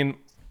special. I mean,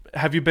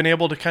 have you been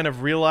able to kind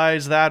of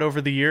realize that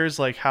over the years,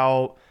 like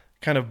how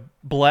kind of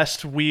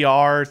blessed we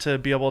are to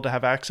be able to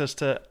have access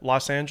to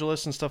Los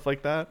Angeles and stuff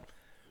like that?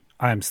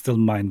 I'm still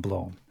mind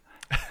blown.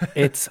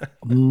 It's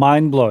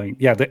mind blowing.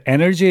 Yeah, the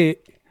energy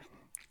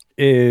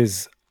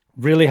is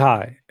really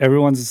high.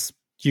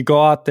 You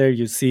go out there,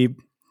 you see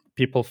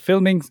people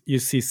filming, you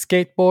see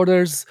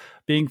skateboarders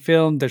being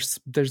filmed.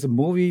 There's a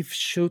movie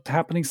shoot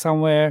happening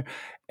somewhere,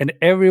 and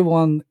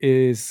everyone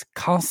is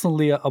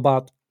constantly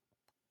about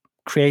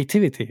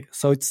creativity.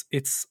 So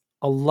it's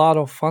a lot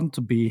of fun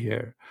to be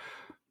here.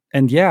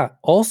 And yeah,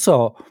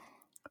 also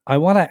I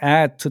want to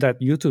add to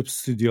that YouTube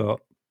studio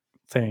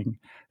thing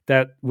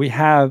that we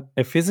have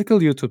a physical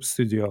YouTube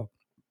studio.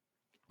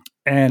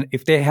 And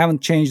if they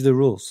haven't changed the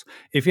rules,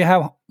 if you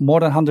have more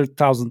than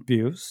 100,000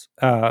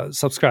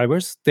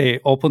 subscribers, they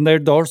open their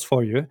doors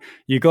for you.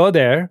 You go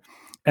there,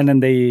 and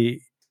then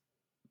they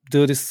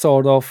do this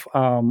sort of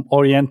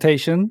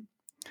orientation.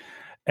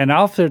 And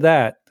after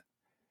that,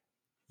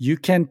 you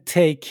can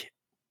take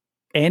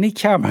any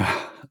camera,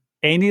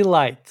 any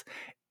light,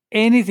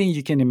 anything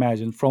you can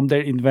imagine from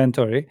their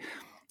inventory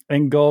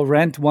and go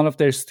rent one of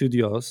their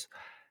studios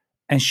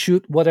and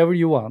shoot whatever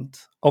you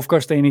want. Of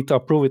course, they need to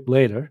approve it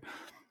later.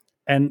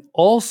 And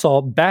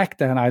also back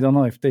then, I don't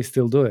know if they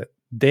still do it.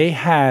 They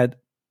had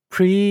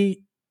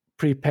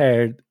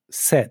prepared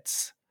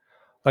sets,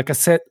 like a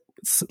set.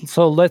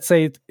 So let's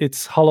say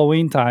it's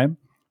Halloween time.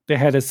 They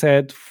had a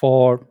set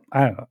for,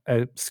 I don't know,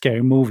 a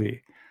scary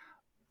movie.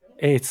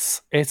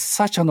 It's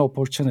such an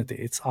opportunity.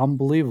 It's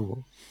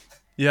unbelievable.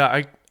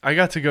 Yeah, I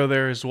got to go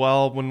there as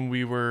well when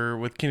we were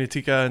with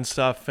Kinetica and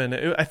stuff, and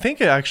I think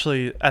it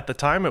actually at the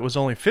time it was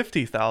only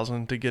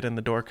 50,000 to get in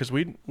the door because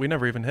we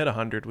never even hit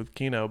 100 with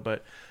Kino,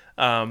 but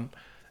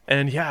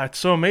and yeah, it's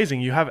so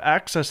amazing. You have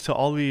access to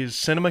all these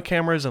cinema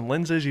cameras and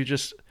lenses.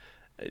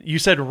 You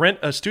said rent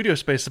a studio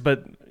space,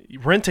 but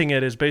renting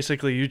it is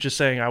basically you just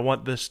saying I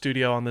want this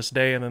studio on this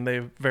day, and then they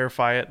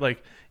verify it.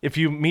 Like if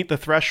you meet the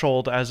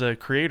threshold as a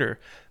creator,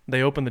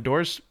 they open the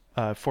doors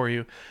for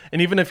you. And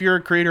even if you're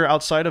a creator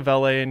outside of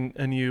LA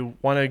and you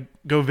want to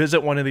go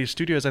visit one of these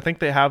studios, I think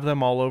they have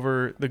them all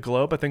over the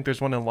globe. I think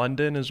there's one in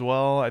London as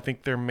well. I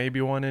think there may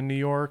be one in New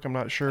York. I'm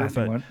not sure. I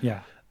think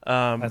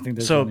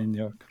there's one in New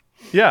York.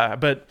 Yeah,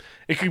 but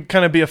it could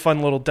kind of be a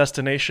fun little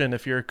destination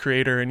if you're a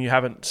creator and you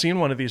haven't seen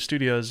one of these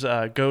studios.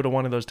 Go to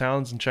one of those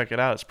towns and check it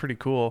out. It's pretty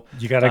cool.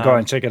 You got to go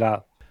and check it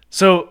out.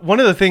 So one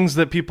of the things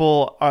that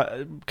people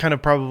kind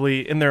of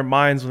probably in their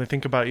minds when they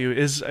think about you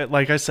is,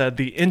 like I said,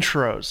 the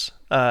intros,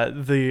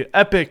 the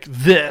epic,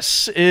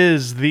 this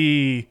is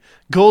the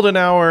Golden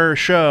Hour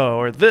show,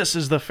 or this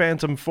is the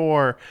Phantom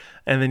 4.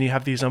 And then you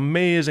have these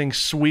amazing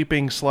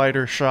sweeping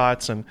slider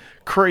shots and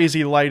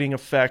crazy lighting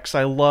effects.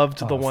 I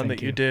loved the one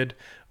that you did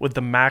with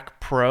the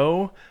Mac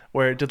Pro,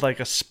 where it did like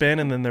a spin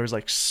and then there was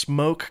like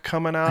smoke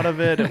coming out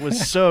of it. It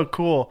was so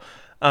cool.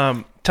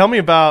 Tell me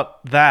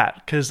about that,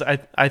 because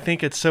I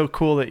think it's so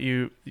cool that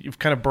you've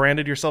kind of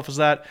branded yourself as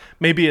that.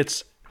 Maybe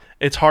it's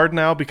hard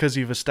now because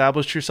you've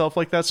established yourself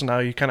like that, so now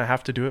you kind of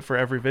have to do it for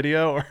every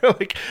video, or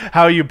like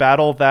how you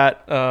battle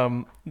that.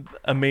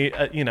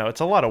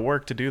 It's a lot of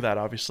work to do that,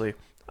 obviously.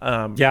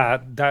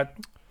 That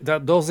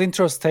those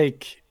intros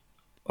take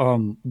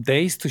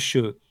days to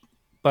shoot,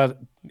 but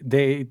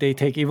they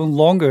take even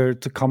longer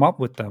to come up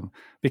with them,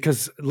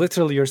 because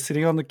literally you're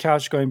sitting on the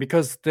couch going,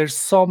 because there's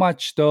so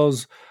much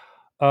those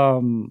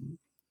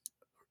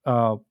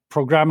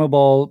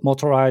programmable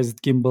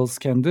motorized gimbals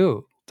can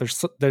do.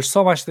 There's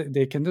so much that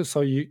they can do.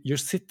 So you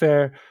sit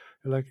there,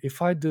 you're like,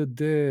 if I do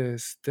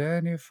this,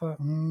 then if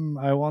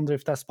I wonder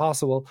if that's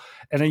possible,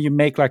 and then you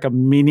make like a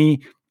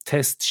mini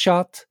test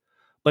shot.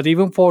 But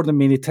even for the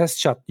mini test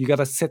shot, you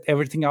gotta set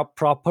everything up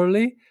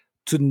properly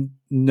to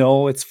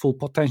know its full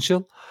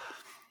potential.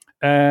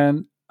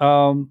 And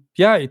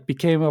it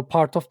became a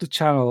part of the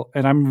channel,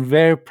 and I'm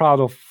very proud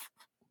of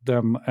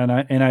them, and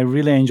I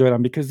really enjoy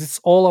them, because it's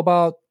all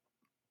about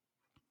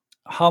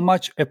how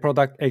much a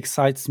product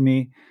excites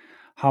me,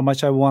 how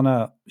much I want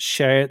to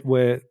share it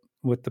with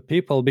the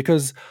people,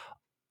 because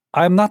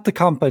I'm not the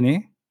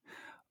company.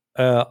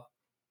 I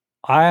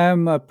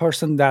am a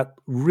person that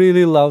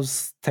really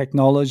loves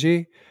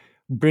technology,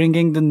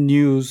 bringing the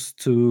news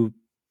to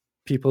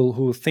people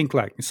who think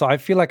like me. So I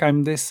feel like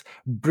I'm this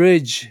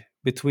bridge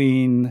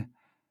between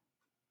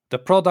the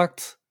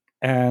product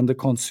and the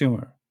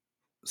consumer.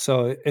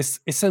 So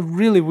it's a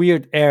really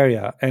weird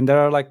area, and there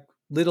are like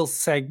little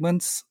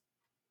segments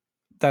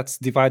that's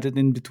divided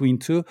in between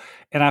two.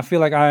 And I feel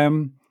like I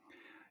am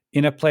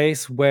in a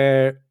place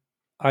where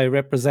I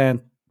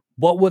represent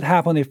what would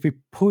happen if we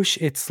push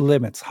its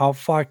limits. How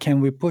far can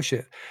we push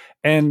it?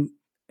 And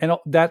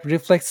that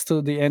reflects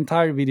to the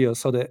entire video.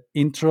 So the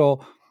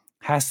intro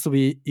has to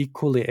be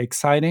equally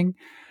exciting.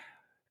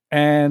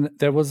 And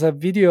there was a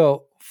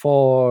video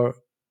for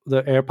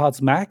the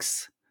AirPods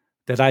Max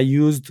that I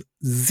used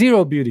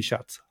 0 beauty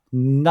shots,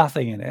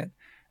 nothing in it.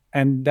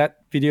 And that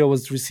video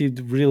was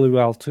received really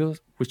well too,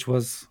 which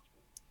was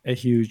a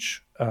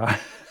huge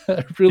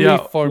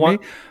relief for me.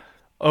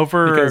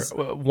 Over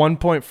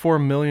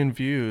 1.4 million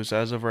views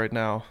as of right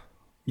now.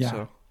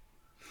 Yeah.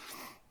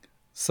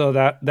 So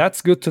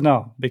that's good to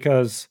know,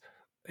 because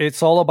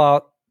it's all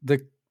about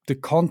the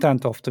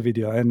content of the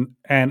video,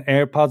 and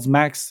AirPods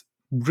Max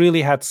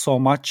really had so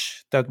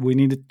much that we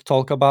needed to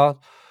talk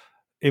about,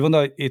 even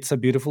though it's a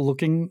beautiful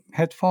looking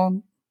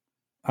headphone.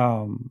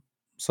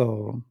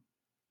 So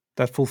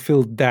that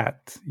fulfilled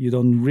that. You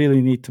don't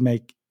really need to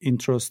make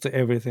intros to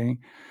everything.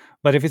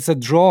 But if it's a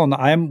drone,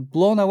 I'm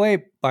blown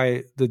away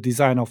by the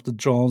design of the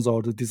drones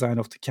or the design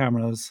of the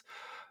cameras.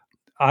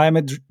 I'm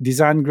a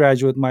design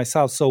graduate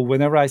myself, so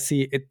whenever I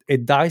see a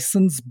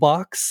Dyson's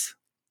box,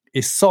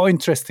 is so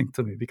interesting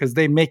to me, because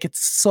they make it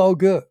so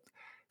good,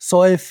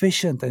 so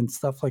efficient and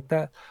stuff like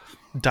that.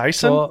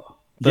 Dyson?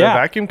 The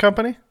vacuum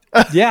company?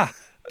 Yeah.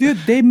 Dude,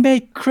 they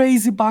make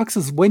crazy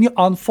boxes. When you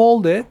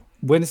unfold it,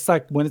 when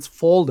it's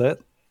folded,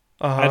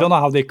 I don't know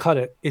how they cut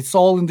it. It's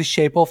all in the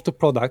shape of the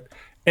product.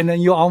 And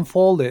then you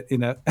unfold it,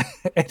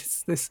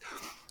 it's this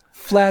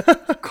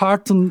flat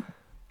carton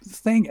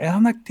thing. And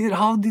I'm like, dude,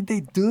 how did they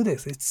do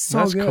this? It's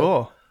so good. That's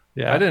cool.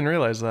 Yeah. I didn't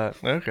realize that.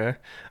 Okay.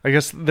 I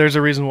guess there's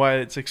a reason why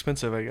it's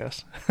expensive, I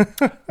guess.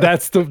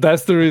 That's the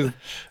reason.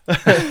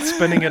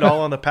 Spending it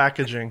all on the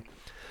packaging.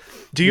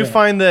 Do you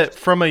find that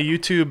from a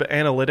YouTube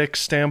analytics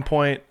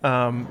standpoint,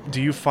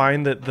 do you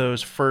find that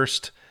those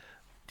first,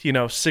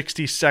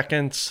 60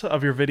 seconds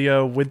of your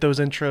video with those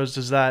intros,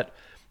 does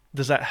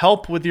that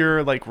help with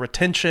your like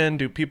retention?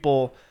 Do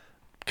people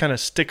kind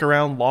of stick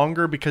around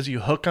longer because you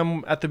hook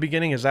them at the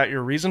beginning? Is that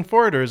your reason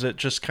for it, or is it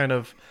just kind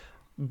of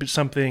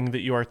something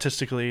that you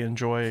artistically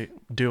enjoy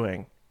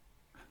doing?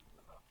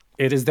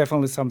 It is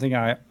definitely something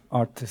I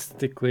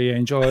artistically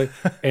enjoy,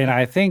 and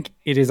I think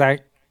it is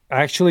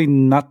actually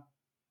not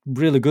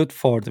really good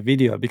for the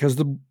video, because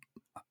the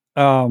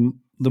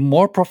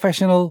more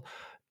professional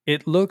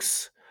it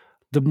looks,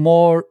 the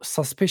more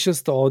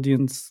suspicious the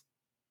audience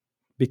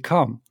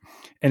become.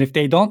 And if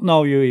they don't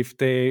know you, if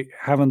they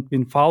haven't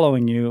been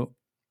following you,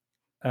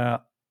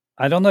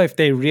 I don't know if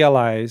they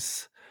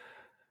realize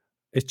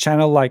a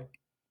channel like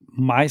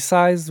my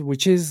size,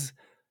 which is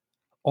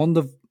on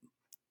the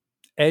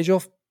edge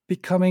of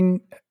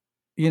becoming,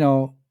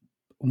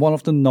 one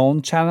of the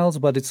known channels,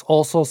 but it's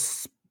also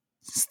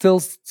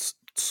still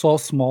so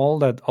small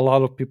that a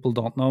lot of people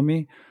don't know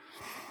me.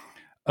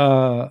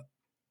 That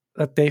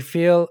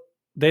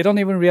they don't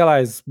even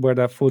realize where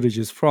that footage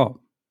is from.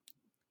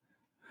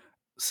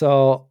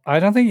 So I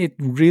don't think it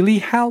really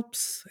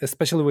helps,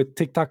 especially with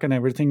TikTok and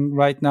everything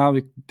right now.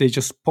 They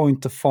just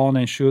point the phone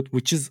and shoot,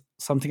 which is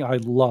something I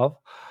love.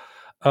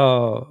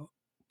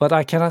 But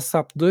I cannot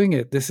stop doing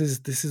it. This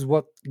is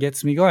what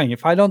gets me going.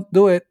 If I don't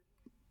do it,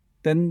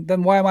 then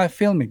why am I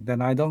filming?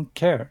 Then I don't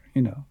care,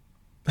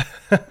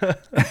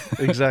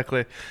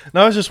 Exactly.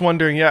 Now I was just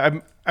wondering. Yeah,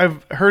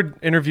 I've heard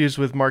interviews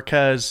with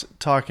Marques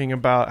talking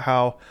about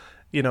how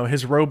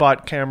his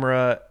robot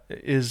camera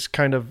is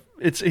kind of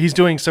he's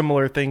doing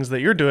similar things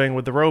that you're doing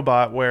with the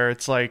robot, where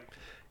it's like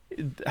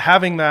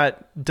having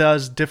that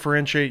does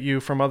differentiate you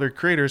from other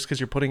creators because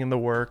you're putting in the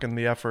work and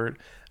the effort.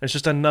 It's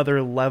just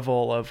another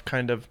level of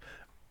kind of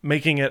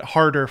making it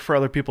harder for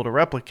other people to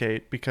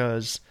replicate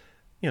because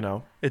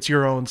it's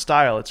your own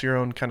style, it's your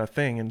own kind of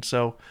thing. And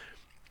so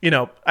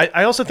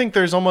I also think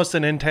there's almost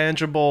an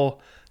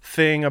intangible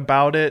thing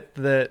about it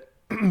that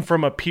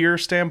from a peer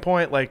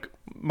standpoint, like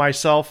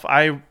myself,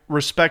 I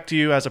respect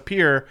you as a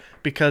peer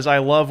because I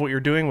love what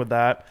you're doing with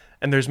that.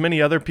 And there's many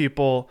other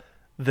people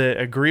that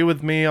agree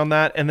with me on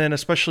that. And then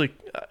especially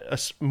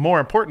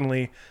more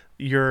importantly,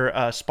 your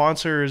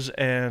sponsors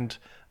and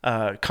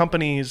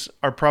companies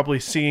are probably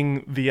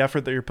seeing the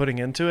effort that you're putting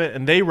into it,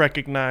 and they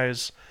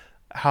recognize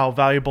how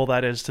valuable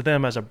that is to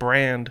them as a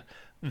brand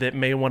that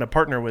may want to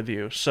partner with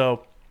you.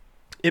 So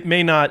it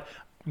may not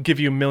give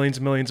you millions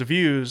and millions of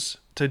views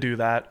to do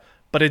that,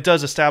 but it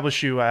does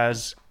establish you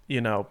as,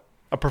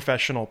 a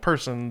professional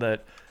person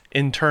that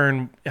in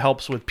turn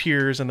helps with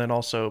peers and then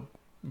also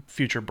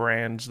future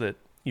brands that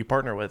you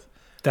partner with.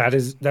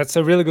 That's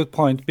a really good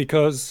point,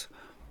 because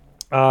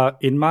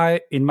in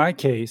my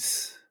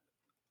case,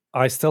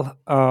 I still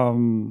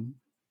don't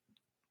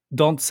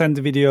send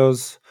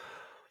videos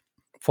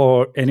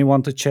for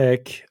anyone to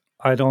check.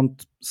 I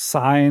don't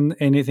sign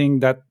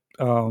anything that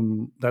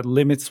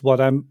limits what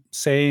I'm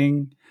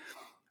saying.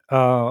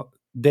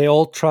 They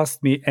all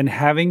trust me, and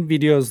having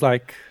videos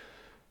like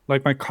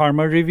my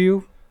karma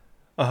review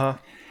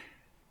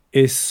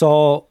is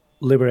so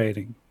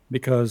liberating,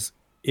 because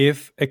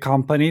if a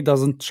company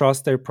doesn't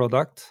trust their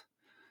product,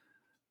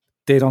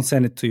 they don't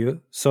send it to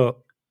you.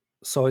 So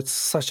it's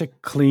such a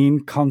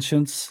clean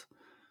conscience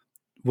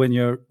when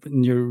you're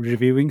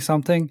reviewing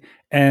something,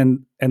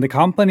 and the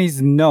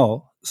companies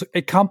know. So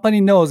a company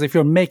knows if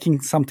you're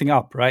making something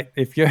up, right?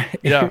 If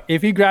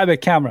you grab a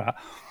camera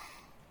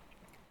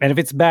and if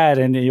it's bad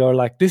and you're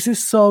like, this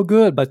is so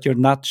good, but you're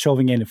not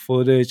showing any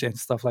footage and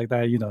stuff like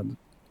that,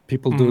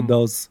 people do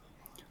those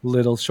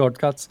little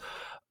shortcuts.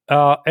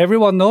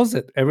 Everyone knows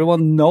it.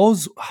 Everyone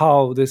knows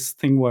how this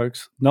thing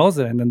works, knows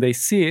it, and then they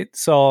see it.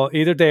 So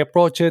either they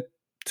approach it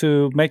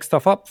to make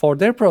stuff up for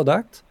their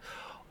product,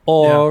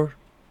 or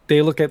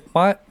they look at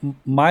my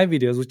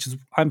videos, which is,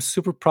 I'm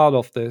super proud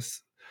of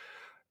this.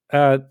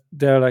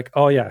 They're like,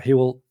 oh yeah, he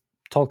will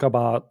talk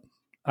about,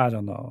 I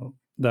don't know,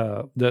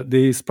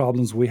 these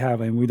problems we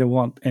have, and we don't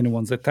want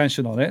anyone's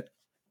attention on it,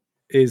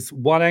 is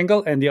one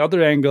angle. And the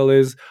other angle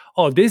is,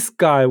 oh, this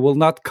guy will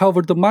not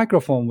cover the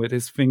microphone with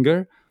his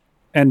finger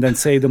and then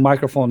say the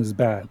microphone is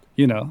bad,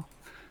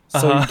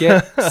 So you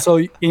get,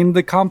 so in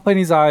the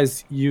company's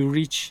eyes, you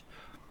reach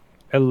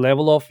a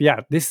level of,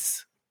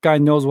 this guy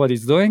knows what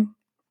he's doing.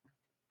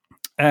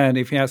 And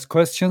if he has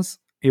questions,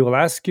 he will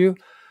ask you.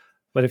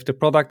 But if the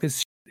product is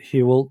shit,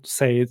 he will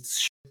say it's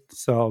shit.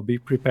 So be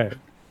prepared,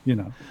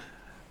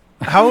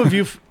 How have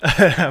you,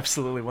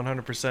 absolutely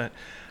 100%.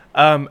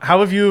 How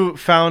have you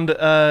found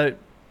the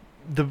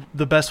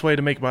best way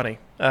to make money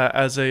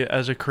as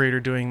a creator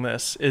doing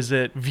this? Is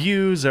it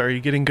views? Are you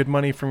getting good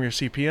money from your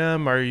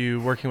CPM? Are you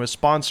working with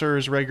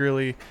sponsors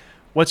regularly?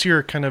 What's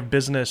your kind of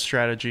business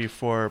strategy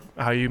for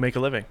how you make a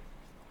living?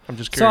 I'm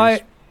just curious.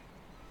 So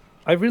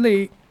I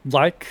really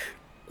like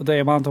the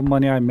amount of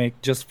money I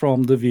make just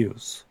from the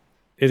views.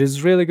 It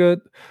is really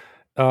good.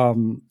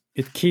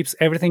 It keeps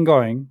everything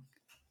going.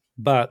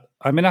 But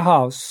I'm in a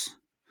house.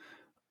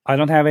 I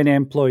don't have any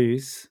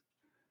employees.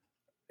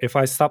 If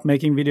I stop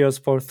making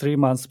videos for 3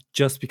 months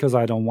just because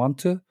I don't want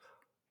to,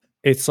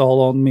 it's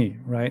all on me,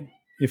 right?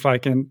 If I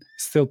can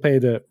still pay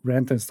the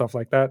rent and stuff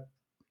like that,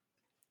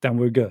 then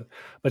we're good.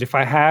 But if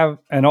I have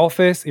an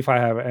office, if I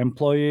have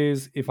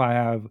employees, if I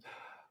have,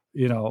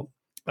 you know,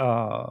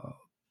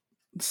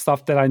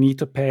 stuff that I need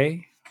to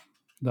pay,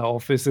 the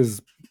office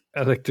is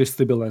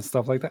electricity bill and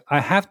stuff like that, I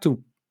have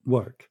to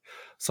work.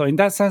 So in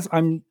that sense,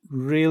 I'm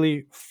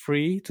really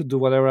free to do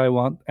whatever I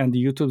want, and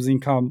the YouTube's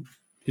income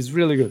is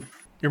really good.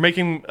 You're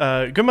making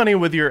good money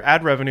with your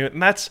ad revenue,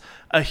 and that's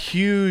a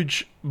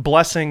huge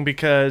blessing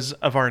because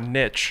of our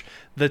niche.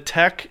 The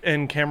tech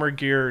and camera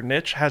gear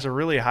niche has a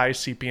really high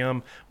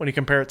CPM when you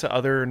compare it to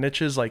other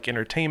niches like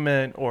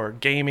entertainment or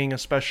gaming,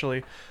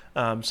 especially.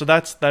 So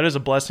that is a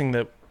blessing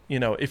that,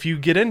 if you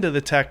get into the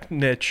tech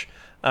niche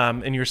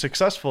and you're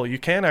successful, you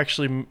can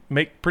actually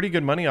make pretty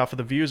good money off of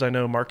the views. I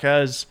know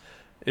Marquez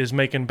is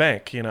making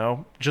bank,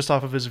 just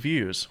off of his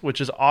views,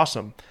 which is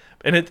awesome.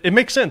 And it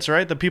makes sense,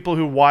 right? The people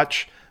who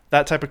watch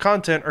that type of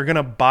content are going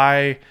to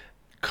buy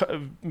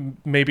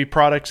maybe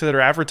products that are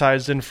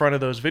advertised in front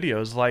of those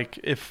videos. Like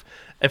if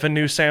a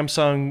new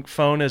Samsung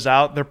phone is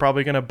out, they're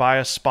probably going to buy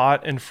a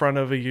spot in front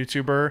of a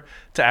YouTuber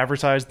to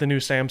advertise the new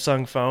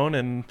Samsung phone,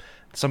 and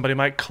somebody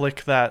might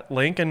click that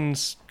link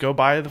and go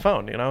buy the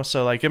phone,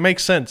 So like it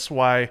makes sense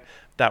why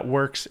that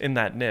works in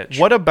that niche.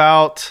 What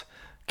about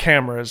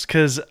cameras?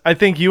 Because I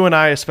think you and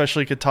I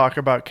especially could talk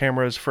about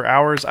cameras for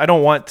hours. I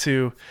don't want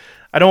to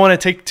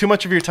take too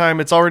much of your time.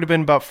 It's already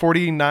been about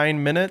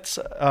 49 minutes.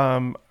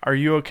 Are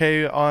you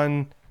okay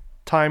on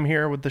time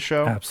here with the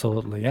show?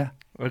 Absolutely, yeah.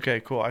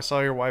 Okay, cool. I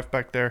saw your wife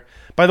back there.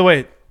 By the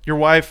way, your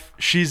wife,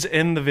 she's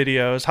in the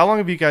videos. How long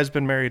have you guys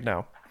been married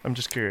now? I'm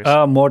just curious.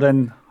 More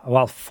than,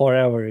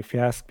 forever, if you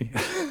ask me.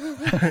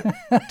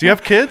 Do you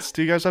have kids?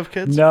 Do you guys have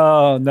kids?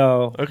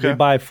 No. Okay. We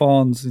buy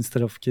phones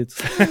instead of kids.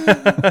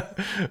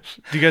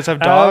 Do you guys have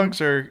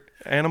dogs or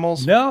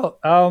animals? No.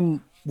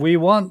 We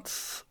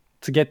want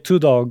to get 2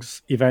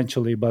 dogs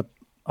eventually, but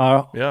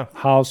our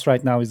house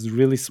right now is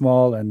really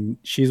small, and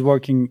she's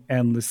working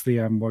endlessly.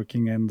 I'm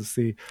working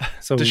endlessly.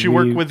 So does she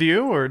work with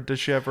you, or does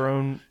she have her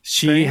own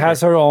She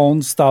has her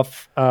own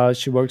stuff.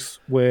 She works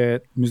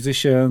with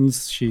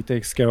musicians. She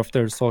takes care of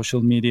their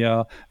social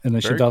media, and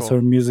then she does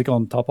her music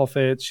on top of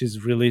it.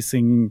 She's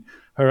releasing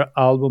her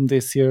album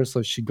this year,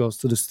 so she goes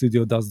to the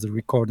studio, does the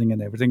recording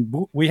and everything.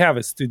 We have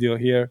a studio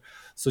here,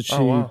 so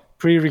she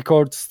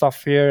pre-records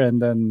stuff here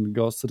and then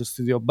goes to the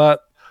studio. But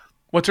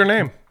what's her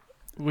name?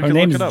 Her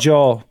name is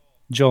Joe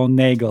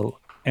Nagle,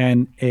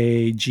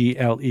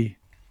 Nagle.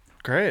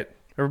 Great.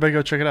 Everybody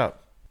go check it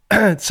out.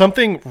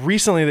 Something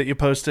recently that you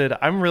posted,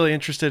 I'm really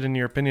interested in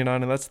your opinion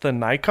on, and that's the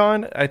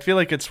Nikon. I feel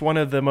like it's one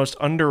of the most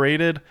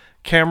underrated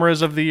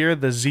cameras of the year,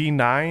 the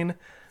Z9.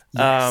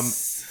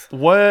 Yes.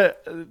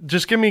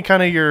 Just give me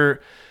kind of your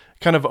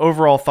kind of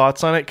overall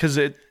thoughts on it, because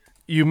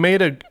you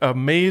made an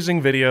amazing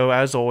video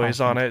as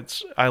always on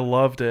it. I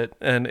loved it,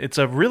 and it's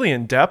a really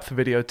in-depth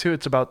video too.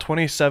 It's about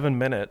 27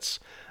 minutes.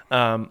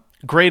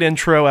 Great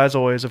intro as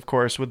always, of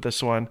course, with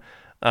this one.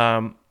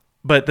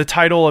 But the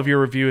title of your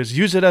review is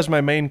 "Use It as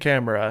My Main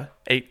Camera,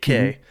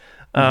 8K."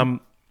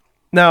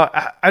 Now,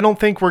 I don't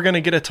think we're going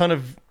to get a ton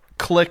of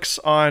clicks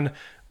on,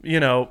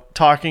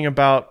 talking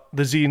about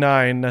the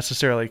Z9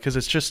 necessarily, because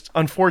it's just,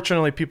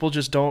 unfortunately, people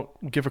just don't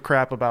give a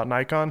crap about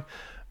Nikon.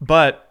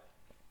 But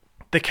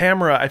the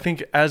camera, I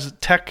think as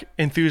tech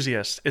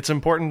enthusiasts, it's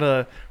important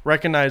to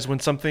recognize when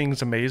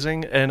something's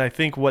amazing. And I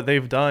think what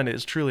they've done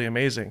is truly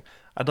amazing.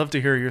 I'd love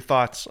to hear your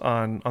thoughts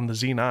on the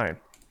Z9.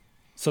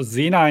 So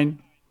Z9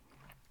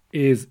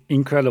 is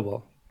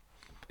incredible.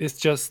 It's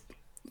just,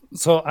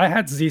 so I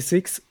had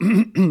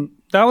Z6.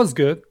 That was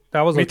good.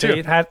 That was okay. Me too.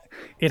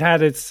 It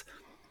had its,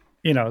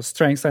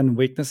 strengths and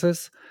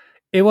weaknesses.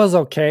 It was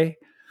okay.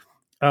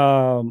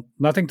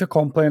 Nothing to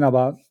complain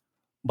about.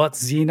 But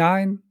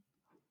Z9,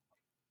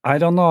 I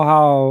don't know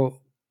how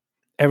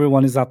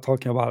everyone is not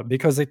talking about it,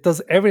 because it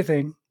does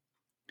everything,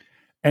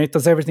 and it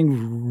does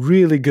everything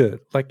really good.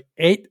 Like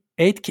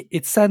 8K,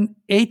 it's an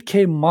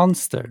 8K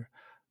monster.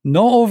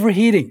 No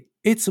overheating.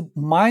 It's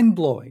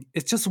mind-blowing.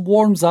 It just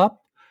warms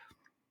up.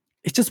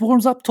 It just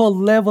warms up to a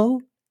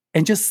level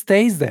and just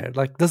stays there.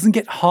 Like, doesn't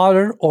get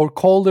hotter or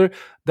colder.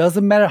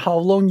 Doesn't matter how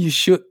long you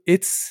shoot.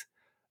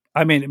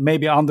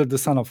 Maybe under the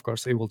sun, of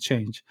course, it will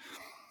change.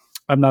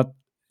 I'm not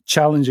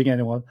challenging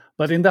anyone.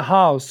 But in the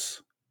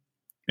house,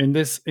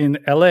 in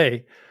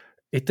LA,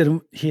 it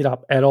didn't heat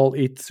up at all.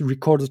 It's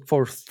recorded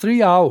for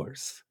 3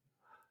 hours.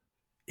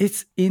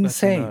 It's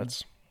insane.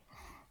 That's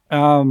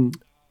nuts.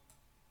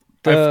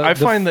 I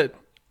find that.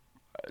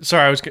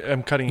 Sorry,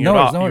 I'm cutting you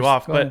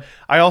off, but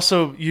I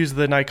also use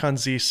the Nikon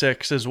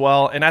Z6 as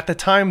well. And at the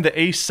time, the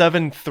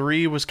A7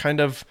 III was kind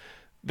of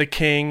the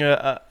king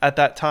at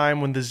that time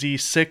when the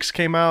Z6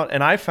 came out.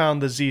 And I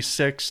found the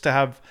Z6 to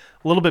have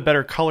a little bit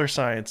better color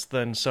science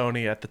than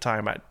Sony at the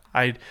time.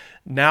 I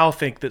now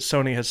think that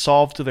Sony has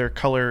solved their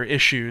color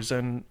issues,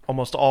 and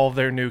almost all of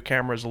their new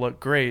cameras look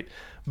great.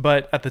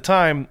 But at the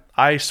time,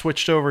 I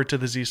switched over to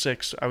the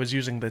Z6. I was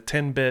using the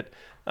 10-bit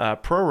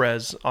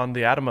ProRes on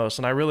the Atomos,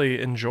 and I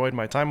really enjoyed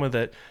my time with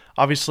it.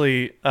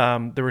 Obviously,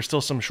 there were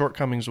still some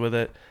shortcomings with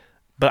it,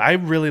 but I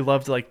really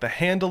loved like the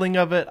handling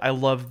of it. I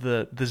love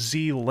the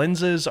Z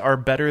lenses are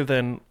better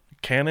than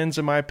Canons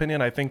in my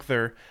opinion. I think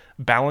they're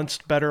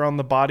balanced better on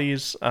the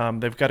bodies.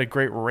 They've got a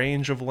great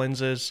range of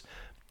lenses,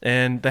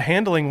 and the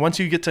handling, once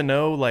you get to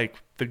know like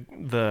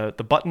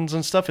the buttons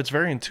and stuff, it's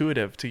very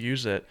intuitive to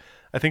use it.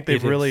 I think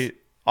they've really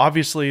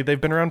obviously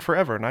they've been around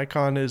forever.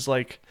 Nikon is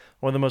like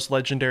one of the most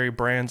legendary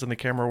brands in the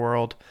camera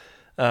world.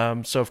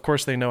 So of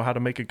course they know how to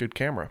make a good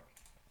camera.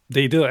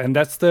 They do, and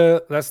that's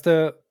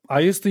the. I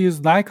used to use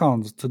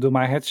Nikons to do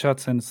my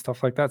headshots and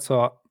stuff like that,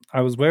 so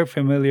I was very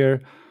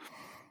familiar.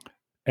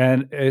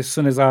 And as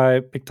soon as I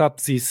picked up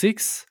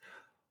Z6,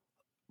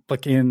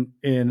 like in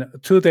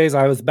 2 days,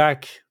 I was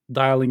back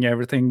dialing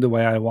everything the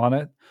way I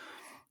wanted.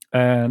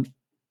 And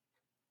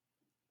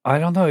I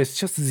don't know, it's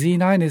just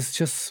Z9 is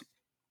just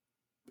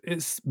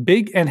it's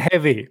big and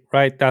heavy,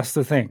 right? That's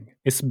the thing.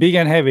 It's big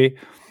and heavy,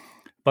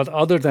 but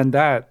other than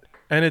that,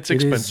 And it's it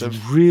expensive.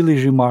 is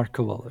really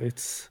remarkable.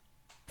 It's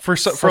For a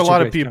such a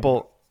lot of great camera.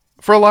 people.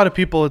 For a lot of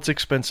people, it's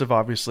expensive.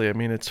 Obviously, I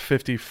mean it's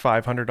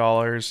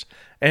 $500,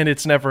 and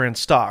it's never in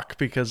stock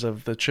because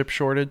of the chip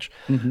shortage.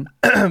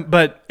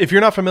 But if you're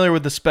not familiar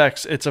with the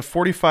specs, it's a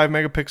 45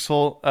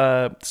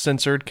 megapixel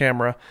censored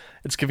camera.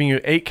 It's giving you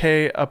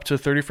 8K up to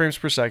 30 frames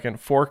per second,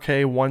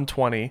 4K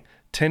 120,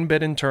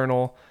 10-bit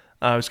internal.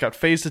 It's got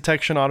phase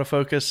detection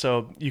autofocus,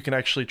 so you can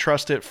actually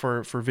trust it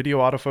for video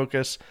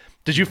autofocus.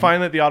 Did you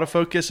find that the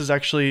autofocus is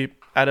actually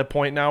at a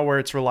point now where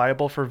it's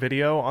reliable for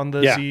video on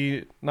the Yeah.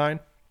 Z9?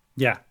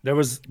 Yeah, there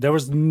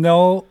was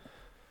no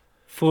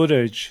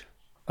footage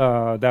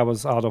that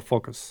was out of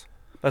focus.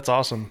 That's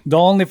awesome. The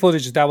only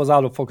footage that was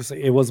out of focus,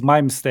 it was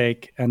my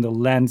mistake, and the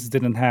lens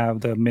didn't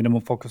have the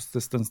minimum focus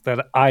distance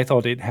that I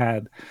thought it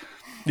had.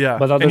 Yeah.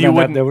 But other and you than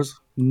that, wouldn't, there was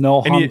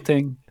no and you-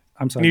 hunting.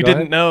 I'm sorry. and you go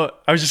didn't know.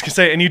 I was just gonna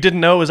say, and you didn't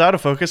know it was out of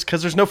focus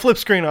because there's no flip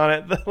screen on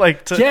it.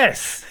 Like, to, ahead.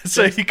 Yes.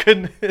 so you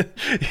couldn't.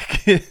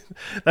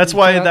 That's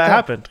why cannot that tell.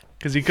 happened,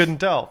 because you couldn't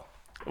tell.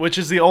 Which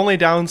is the only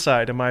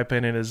downside, in my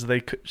opinion, is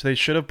they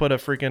should have put a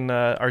freaking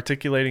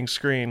articulating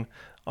screen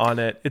on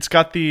it. It's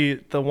got the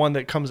one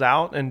that comes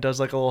out and does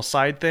like a little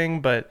side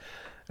thing, but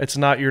it's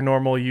not your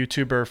normal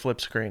YouTuber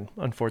flip screen,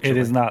 It unfortunately.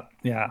 is not.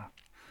 Yeah.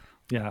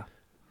 Yeah.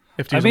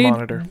 If to I use mean, a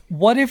monitor.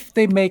 what if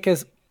they make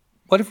us?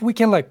 What if we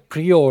can like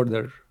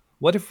pre-order?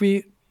 What if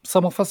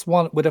some of us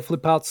want with a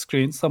flip out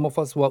screen, some of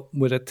us want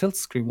with a tilt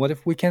screen? What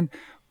if we can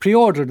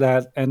pre-order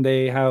that and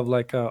they have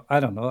like I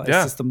don't know, a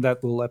Yeah. system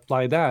that will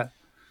apply that?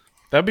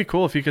 That'd be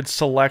cool if you could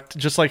select,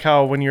 just like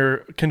how when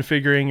you're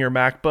configuring your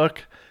MacBook,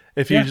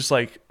 if you Yeah. just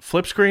like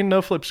flip screen,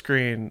 no flip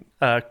screen,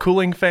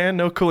 cooling fan,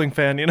 no cooling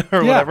fan,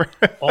 or Yeah. whatever.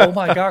 Oh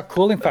my god,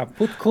 cooling fan.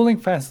 Put cooling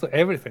fans to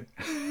everything.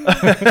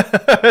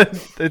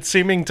 It's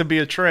seeming to be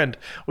a trend.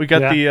 We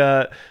got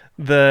Yeah.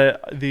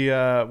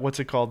 the what's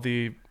it called,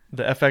 the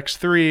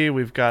FX3.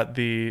 We've got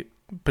the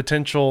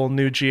potential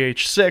new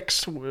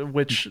GH6,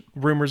 which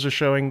rumors are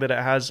showing that it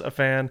has a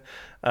fan.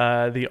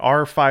 The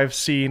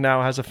R5C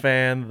now has a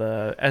fan.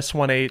 The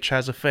S1H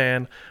has a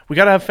fan. We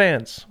gotta have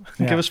fans.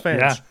 Yeah. Give us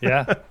fans.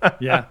 Yeah.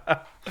 Yeah.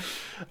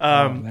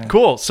 Man.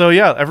 Cool. So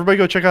yeah, everybody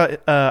go check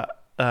out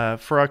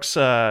Faruk's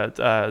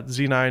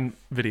Z9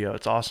 video.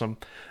 It's awesome.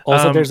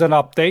 Also, there's an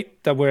update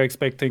that we're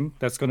expecting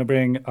that's going to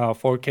bring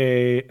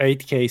 4K,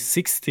 8K,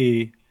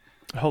 60,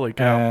 Holy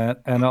cow.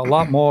 and a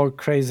lot more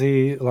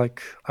crazy.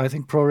 Like I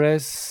think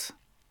ProRes.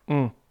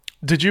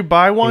 Did you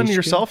buy one HQ?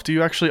 yourself? Do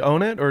you actually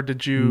own it, or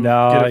did you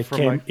No, get it it from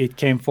came. like... It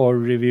came for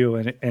review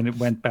and it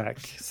went back.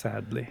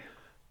 Sadly.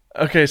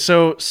 Okay,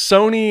 so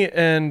Sony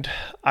and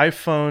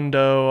iPhone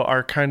though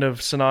are kind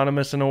of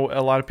synonymous in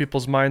a lot of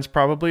people's minds,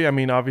 probably. I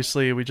mean,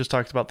 obviously, we just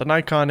talked about the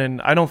Nikon,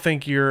 and I don't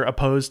think you're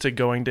opposed to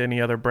going to any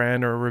other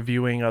brand or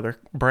reviewing other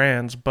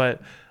brands,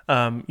 but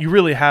you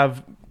really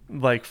have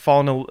like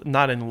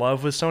not in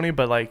love with Sony,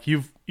 but like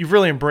you've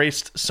really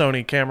embraced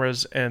Sony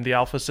cameras and the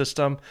Alpha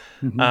system.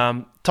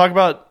 Talk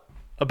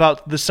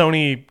about the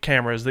Sony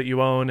cameras that you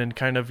own and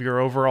kind of your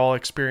overall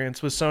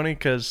experience with Sony,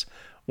 because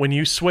when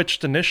you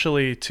switched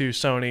initially to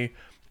Sony,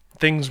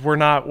 things were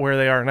not where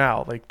they are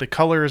now. Like the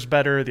color is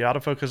better, the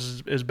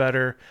autofocus is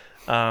better.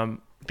 The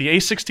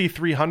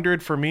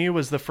A6300 for me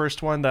was the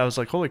first one that I was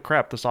like, holy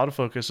crap, this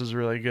autofocus is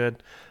really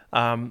good.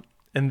 And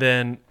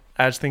then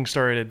as things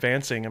started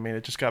advancing, I mean,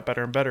 it just got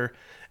better and better.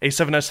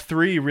 A7S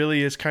III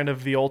really is kind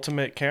of the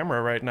ultimate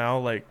camera right now.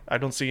 Like I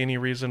don't see any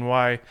reason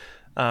why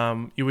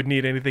you would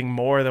need anything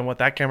more than what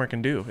that camera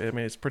can do. I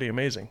mean, it's pretty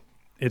amazing.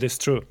 It is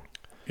true.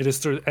 It is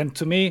true. And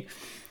to me,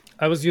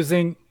 I was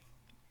using,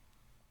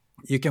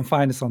 you can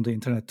find this on the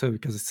internet too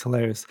because it's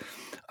hilarious.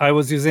 I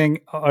was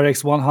using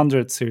RX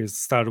 100 series,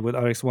 started with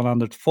RX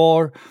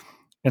 104,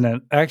 and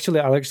then actually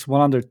RX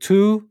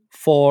 102,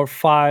 4,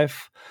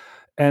 5.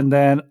 And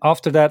then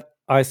after that,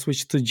 I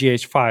switched to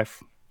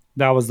GH5.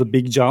 That was the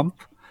big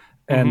jump.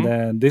 And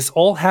then this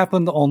all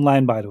happened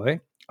online, by the way.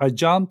 I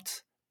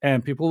jumped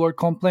and people were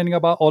complaining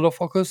about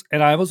autofocus.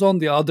 And I was on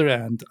the other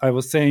end. I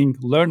was saying,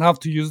 learn how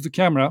to use the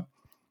camera.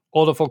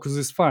 Autofocus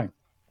is fine.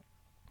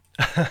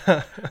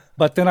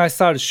 But then I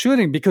started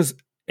shooting because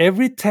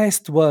every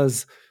test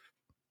was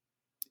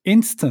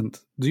instant.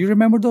 Do you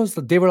remember those?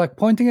 They were like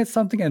pointing at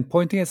something and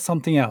pointing at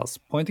something else,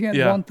 pointing at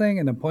Yeah. one thing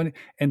and then pointing,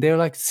 and they're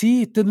like,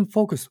 see, it didn't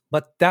focus.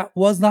 But that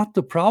was not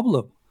the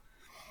problem.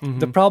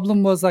 The Hmm.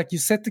 problem was like you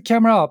set the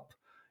camera up,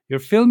 you're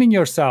filming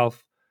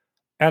yourself,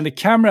 and the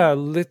camera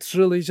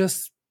literally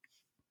just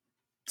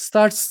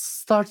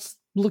starts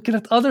looking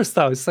at other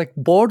stuff. It's like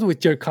bored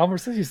with your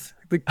conversations.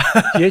 The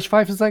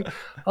GH5 is like,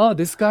 oh,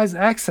 this guy's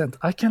accent.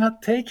 I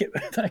cannot take it.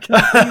 I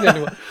cannot take it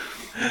anymore.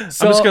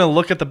 So, I'm just gonna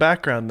look at the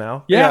background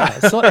now. yeah.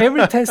 So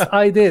every test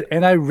I did,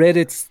 and I read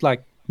its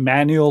like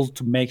manual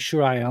to make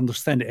sure I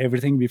understand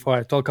everything before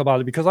I talk about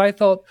it, because I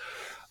thought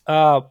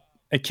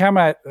a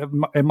camera,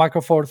 a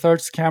Micro Four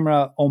Thirds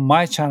camera on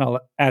my channel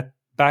at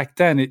back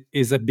then it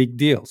is a big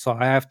deal. So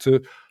I have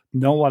to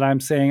know what I'm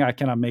saying. I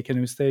cannot make any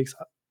mistakes.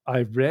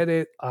 I read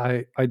it.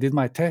 I did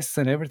my tests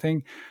and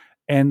everything,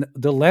 and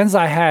the lens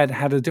I had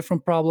a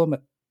different problem.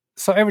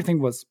 So everything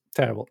was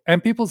terrible.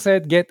 And people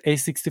said get a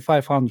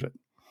 6500.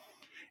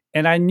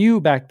 And I knew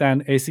back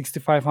then a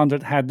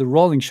 6500 had the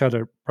rolling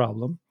shutter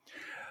problem.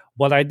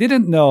 What I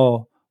didn't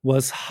know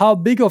was how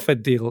big of a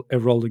deal a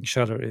rolling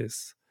shutter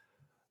is.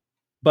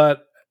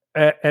 But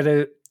at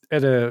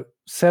a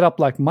setup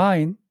like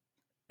mine,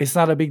 it's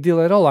not a big deal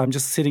at all. I'm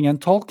just sitting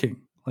and talking.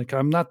 Like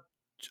I'm not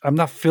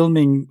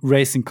filming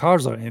racing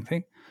cars or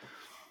anything.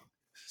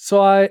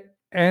 So I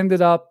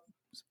ended up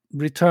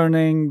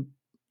returning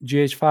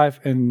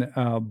GH5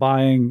 and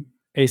buying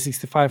a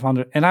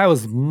 6500, and I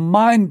was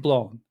mind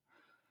blown.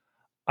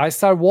 I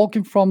start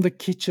walking from the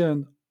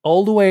kitchen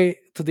all the way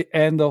to the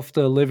end of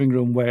the living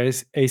room where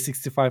a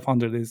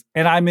 6500 is,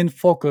 and I'm in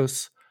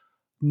focus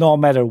no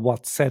matter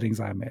what settings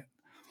I'm in.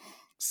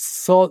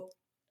 So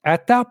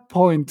at that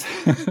point,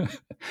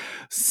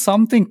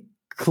 something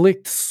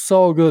clicked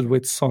so good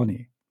with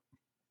Sony.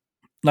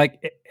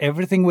 Like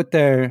everything with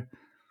their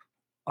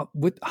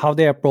with how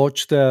they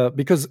approach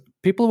because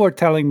people were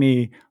telling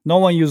me no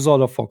one uses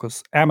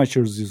autofocus,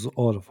 amateurs use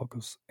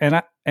autofocus,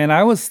 and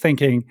I was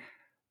thinking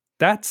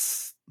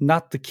that's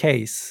not the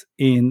case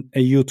in a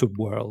YouTube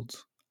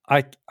world.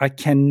 I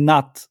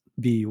cannot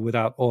be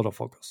without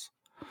autofocus.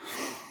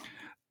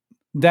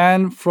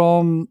 Then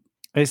from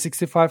a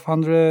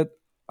 6500,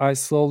 I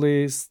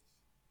slowly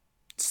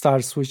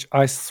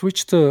I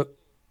switched to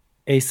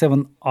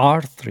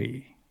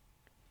A7R3,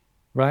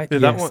 right? Yeah,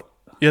 that Yes. one.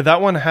 Yeah,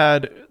 that one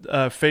had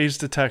phase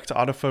detect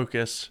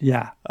autofocus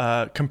Yeah.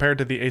 compared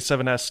to the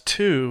A7S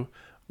II,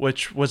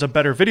 which was a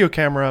better video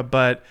camera,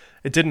 but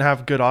it didn't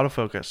have good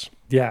autofocus.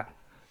 Yeah.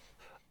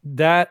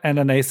 That and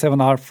an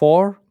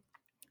A7R4.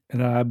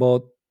 And then I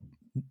bought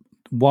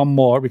one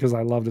more because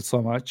I loved it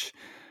so much.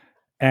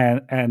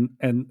 And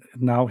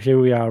now here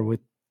we are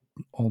with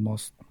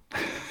almost.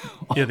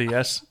 Yeah, the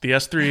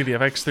S3, the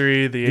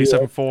FX3, the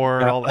A7 IV,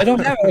 all I that.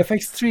 don't have an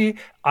FX3.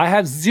 I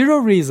have zero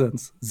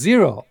reasons.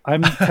 Zero.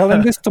 I'm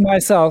telling this to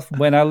myself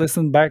when I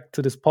listen back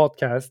to this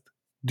podcast.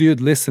 Dude,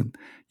 listen,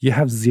 you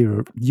have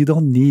zero. You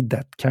don't need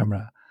that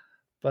camera.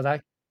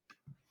 But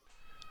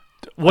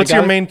What's got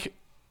your it. main?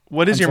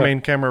 What is I'm your sorry.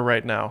 main camera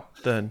right now?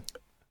 Then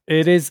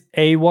It is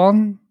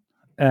A1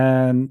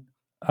 and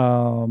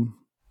um,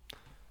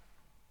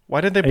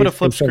 why did they put a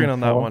flip screen on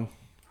that A7 one?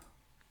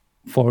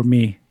 for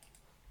me.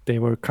 They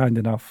were kind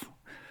enough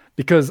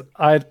because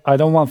I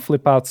don't want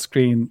flip out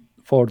screen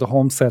for the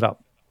home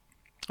setup.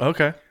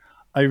 Okay.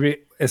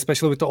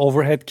 Especially with the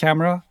overhead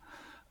camera,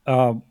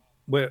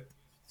 where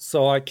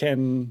so I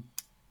can.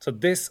 So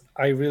this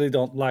I really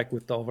don't like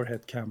with the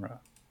overhead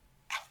camera.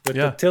 With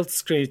the Yeah. tilt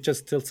screen, it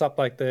just tilts up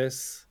like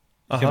this.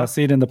 You Uh-huh. cannot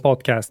see it in the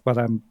podcast, but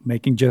I'm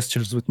making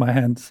gestures with my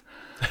hands.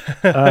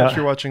 If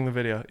you're watching the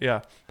video,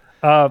 yeah.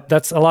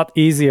 That's a lot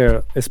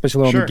easier,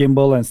 especially on Sure. the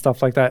gimbal and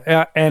stuff like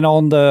that. And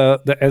on the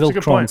a good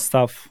Edeltron point.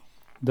 stuff,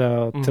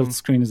 the tilt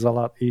screen is a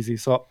lot easy.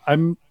 So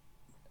I'm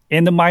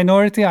in the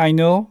minority, I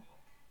know,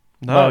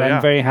 No, but yeah.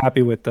 I'm very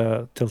happy with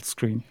the tilt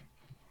screen.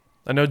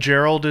 I know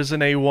Gerald is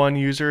an A1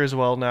 user as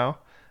well now.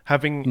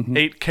 Having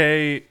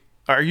 8K,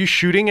 are you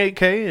shooting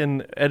 8K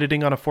and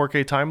editing on a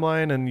 4K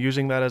timeline and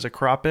using that as a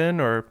crop in,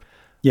 or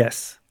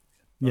Yes,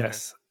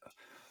 yes.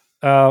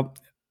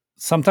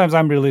 Sometimes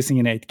I'm releasing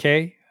in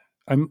 8K.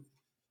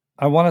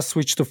 I want to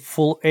switch to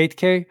full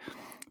 8K,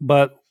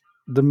 but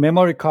the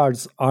memory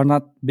cards are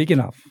not big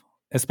enough,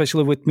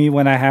 especially with me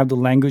when I have the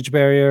language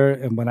barrier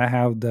and when I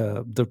have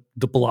the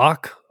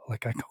block.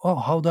 Like I go, oh,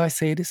 how do I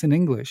say this in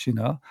English?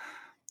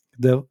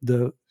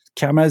 The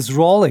camera is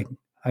rolling.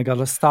 I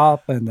gotta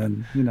stop and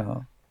then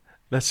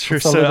that's true?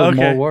 it's a So little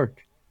more okay,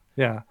 work.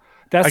 Yeah,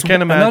 that's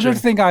can't another imagine.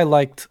 thing I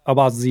liked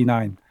about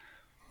Z9.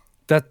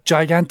 That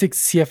gigantic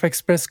CF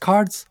Express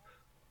cards.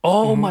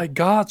 Oh my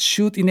God,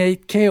 shoot in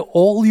 8K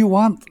all you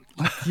want.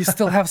 Like, you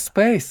still have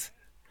space.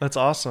 That's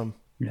awesome.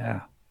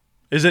 Yeah.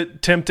 Is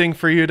it tempting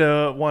for you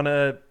to want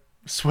to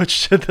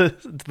switch to the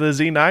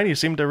Z9? You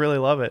seem to really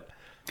love it.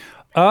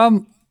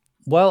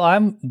 Well,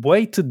 I'm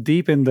way too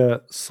deep in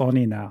the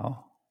Sony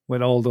now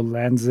with all the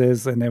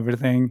lenses and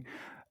everything.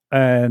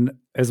 And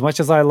as much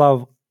as I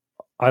loved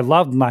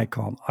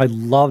Nikon, I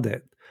loved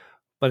it.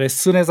 But as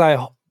soon as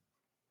I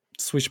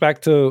switch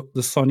back to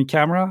the Sony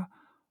camera,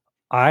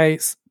 I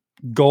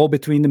go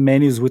between the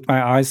menus with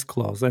my eyes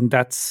closed, and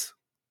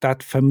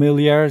that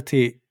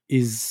familiarity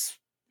is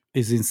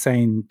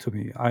insane to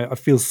me. I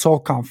feel so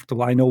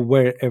comfortable. I know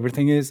where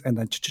everything is, and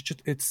then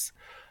it's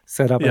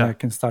set up, and Yeah. I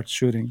can start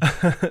shooting.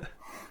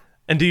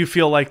 And do you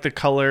feel like the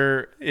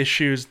color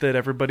issues that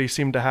everybody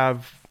seemed to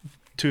have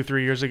 2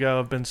 3 years ago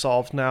have been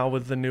solved now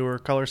with the newer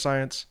color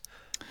science?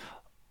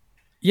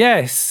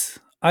 Yes,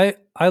 I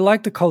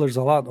like the colors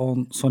a lot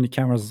on Sony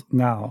cameras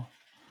now,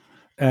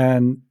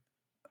 and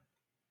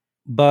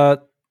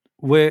but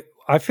with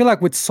I feel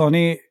like with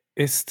Sony,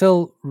 it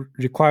still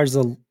requires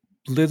a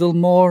little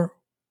more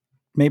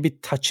maybe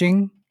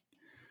touching.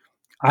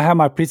 I have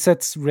my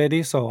presets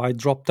ready, so I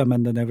drop them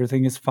and then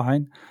everything is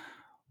fine.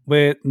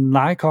 With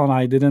Nikon,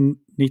 I didn't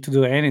need to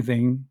do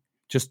anything.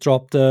 Just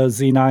drop the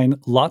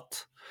Z9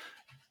 LUT,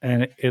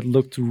 and it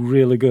looked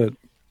really good.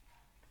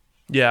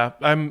 Yeah,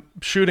 I'm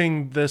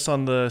shooting this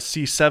on the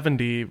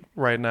C70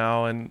 right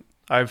now, and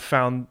I've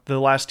found the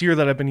last year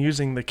that I've been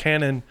using the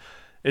Canon,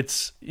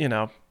 it's, you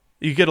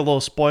get a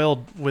little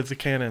spoiled with the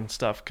Canon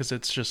stuff because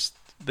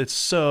it's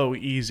so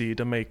easy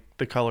to make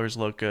the colors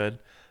look good.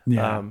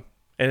 Yeah,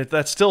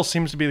 That still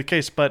seems to be the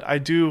case, but I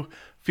do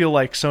feel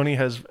like Sony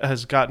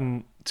has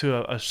gotten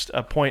to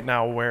a point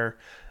now where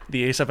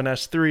the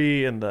A7S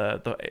III and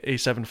the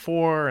A7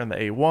 IV and the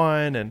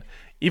A1 and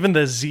even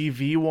the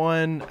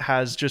ZV1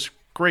 has just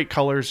great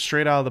colors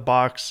straight out of the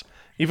box.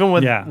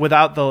 Even yeah,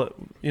 without the,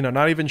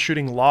 not even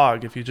shooting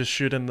log, if you just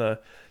shoot in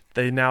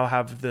they now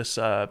have this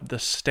the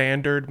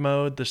standard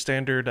mode, the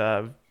standard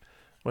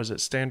was it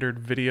standard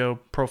video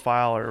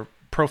profile or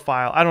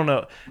profile? I don't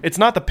know. It's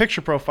not the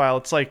picture profile.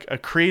 It's like a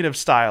creative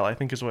style, I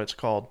think is what it's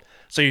called.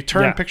 So you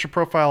turn yeah, picture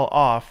profile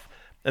off,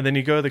 and then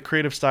you go to the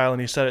creative style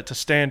and you set it to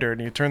standard,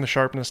 and you turn the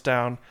sharpness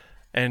down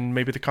and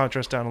maybe the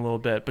contrast down a little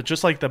bit. But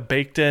just like the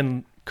baked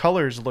in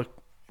colors look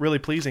really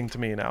pleasing to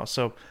me now.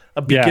 So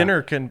a yeah.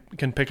 beginner can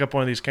pick up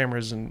one of these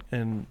cameras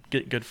and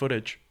get good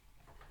footage.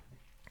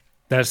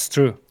 That's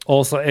true.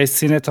 Also, a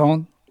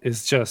Cinetone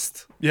is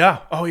just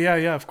Yeah. Oh yeah,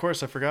 yeah. Of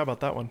course, I forgot about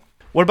that one.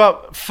 What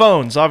about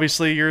phones?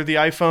 Obviously, you're the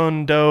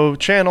iPhone Doe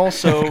channel,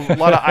 so a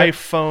lot of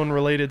iPhone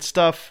related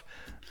stuff.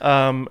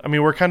 I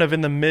mean, we're kind of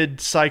in the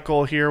mid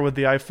cycle here with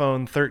the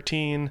iPhone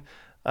 13.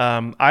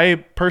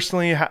 I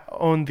personally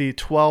own the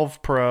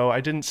 12 Pro.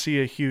 I didn't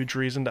see a huge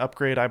reason to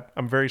upgrade.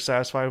 I'm very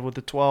satisfied with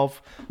the 12.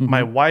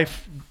 My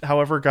wife,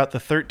 however, got the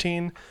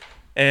 13,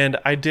 and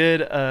I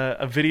did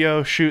a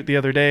video shoot the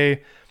other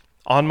day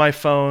on my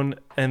phone,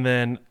 and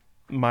then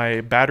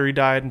my battery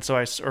died, and so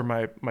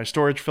my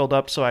storage filled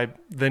up, so I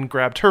then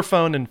grabbed her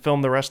phone and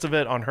filmed the rest of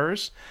it on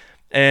hers.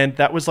 And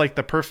that was like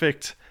the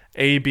perfect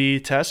A/B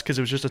test because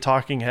it was just a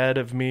talking head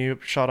of me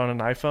shot on an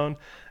iPhone.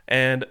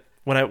 And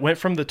when I went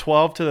from the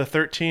 12 to the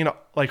 13,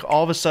 like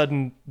all of a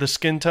sudden the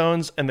skin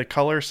tones and the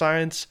color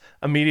science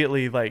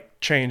immediately like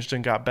changed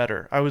and got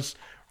better. I was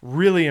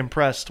really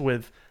impressed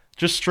with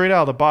just straight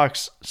out of the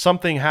box.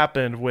 Something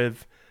happened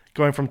with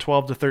going from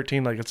 12 to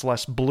 13. Like it's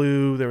less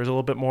blue. There was a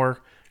little bit more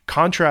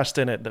contrast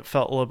in it that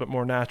felt a little bit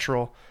more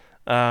natural.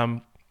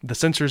 The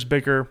sensor's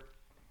bigger.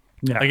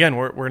 yeah. Again,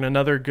 we're in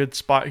another good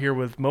spot here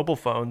with mobile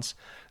phones.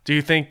 Do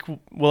you think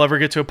we'll ever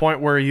get to a point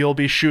where you'll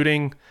be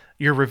shooting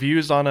your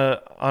reviews on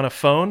a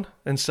phone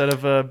instead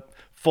of a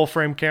full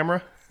frame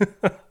camera?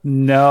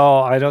 No,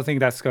 I don't think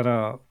that's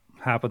gonna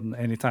happen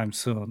anytime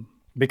soon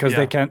because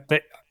Yeah.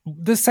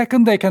 the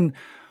second they can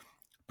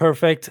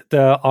perfect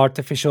the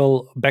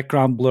artificial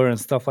background blur and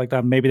stuff like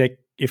that, maybe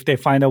if they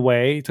find a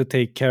way to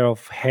take care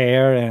of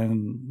hair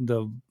and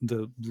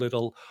the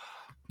little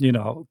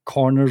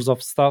corners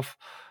of stuff,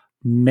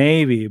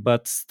 maybe,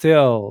 but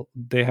still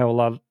they have a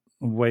lot of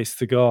ways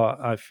to go.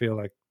 I feel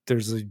like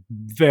there's a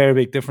very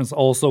big difference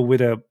also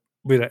with a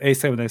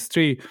A7S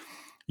III.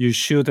 You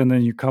shoot and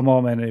then you come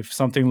home, and if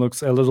something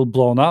looks a little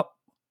blown up,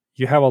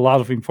 you have a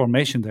lot of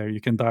information there.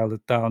 You can dial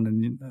it down,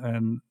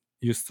 and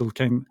you still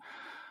can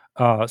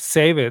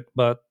save it.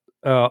 But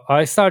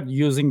I start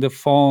using the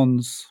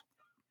phones.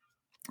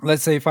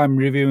 Let's say if I'm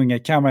reviewing a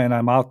camera and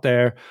I'm out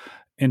there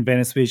in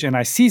Venice Beach and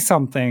I see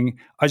something,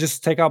 I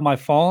just take out my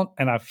phone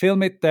and I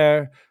film it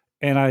there,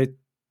 and I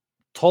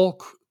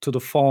talk to the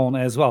phone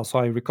as well. So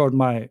I record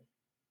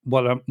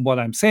what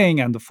I'm saying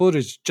and the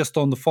footage just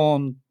on the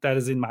phone that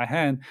is in my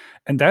hand,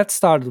 and that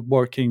started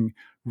working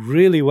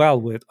really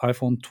well with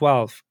iPhone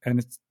 12,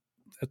 and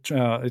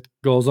it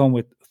goes on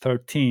with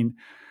 13.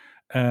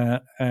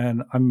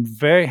 And I'm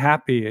very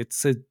happy.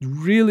 It's a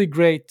really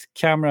great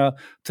camera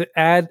to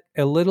add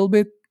a little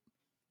bit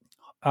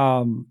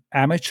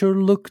amateur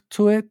look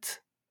to it,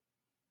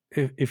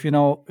 if you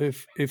know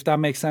if that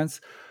makes sense,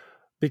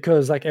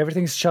 because like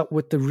everything's shot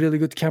with the really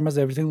good cameras,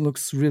 everything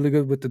looks really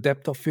good with the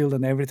depth of field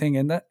and everything,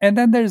 and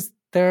then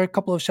there are a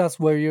couple of shots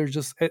where you're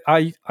just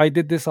I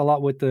did this a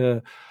lot with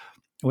the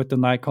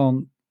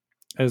Nikon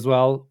as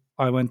well.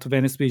 I went to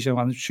Venice Beach and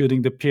I'm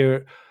shooting the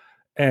pier,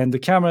 and the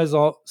camera is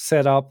all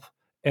set up,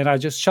 and I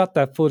just shot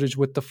that footage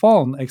with the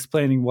phone,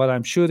 explaining what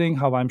I'm shooting,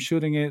 how I'm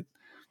shooting it,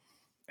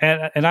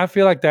 and I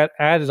feel like that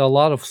added a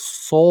lot of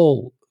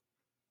soul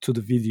to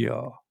the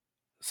video.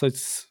 So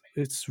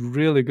it's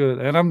really good,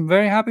 and I'm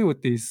very happy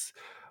with these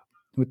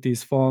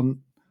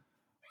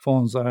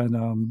phones,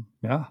 and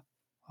yeah,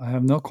 I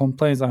have no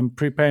complaints. I'm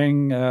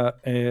preparing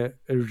a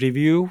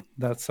review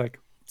that's like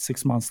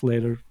 6 months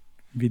later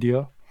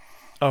video.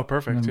 Oh,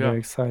 perfect. I'm Yeah. very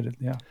excited.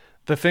 Yeah.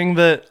 The thing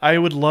that I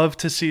would love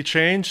to see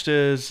changed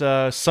is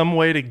some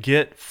way to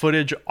get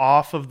footage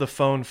off of the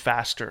phone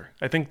faster.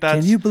 I think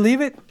that's Can you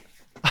believe it?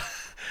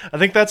 I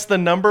think that's the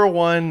number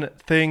one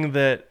thing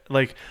that,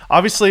 like,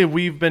 obviously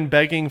we've been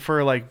begging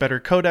for like better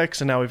codecs,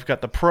 and now we've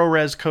got the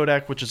ProRes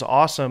codec, which is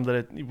awesome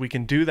that we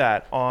can do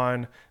that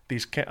on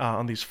these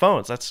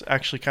phones. That's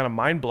actually kind of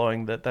mind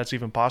blowing that that's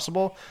even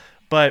possible.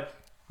 But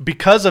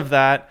because of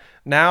that,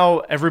 now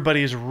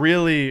everybody's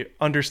really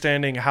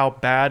understanding how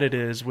bad it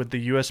is with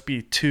the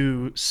USB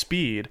 2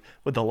 speed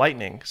with the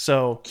Lightning.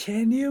 So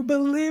Can you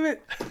believe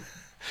it?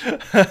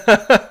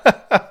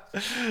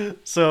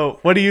 So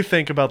what do you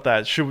think about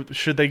that?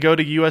 Should they go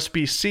to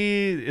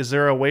USB-C? Is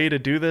there a way to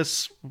do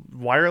this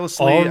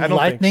wirelessly? Or I don't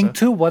Lightning think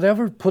so. too,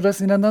 whatever. Put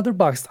us in another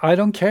box. I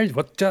don't care.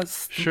 But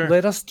just Sure.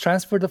 let us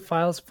transfer the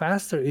files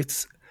faster.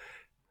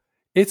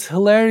 It's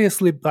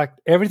hilariously, like,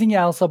 everything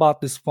else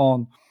about this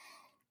phone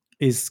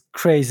is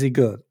crazy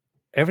good.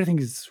 Everything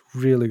is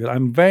really good.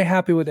 I'm very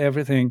happy with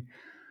everything.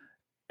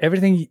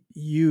 Everything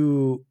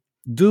you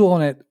do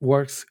on it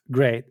works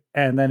great.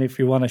 And then if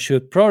you want to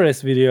shoot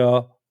ProRes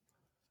video,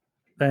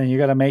 then you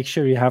got to make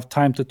sure you have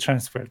time to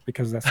transfer it,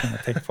 because that's going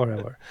to take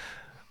forever.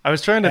 I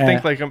was trying to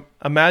think, like,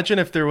 imagine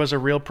if there was a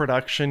real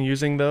production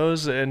using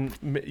those, and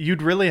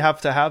you'd really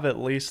have to have at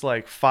least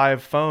like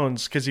 5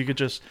 phones, because you could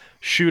just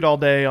shoot all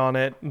day on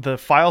it. The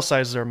file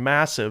sizes are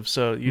massive,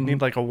 so you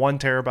need like a 1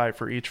 terabyte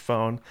for each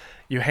phone.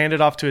 You hand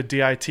it off to a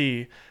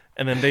DIT,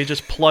 and then they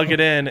just plug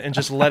it in and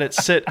just let it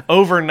sit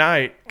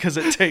overnight, because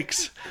it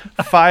takes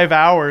 5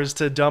 hours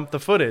to dump the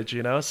footage,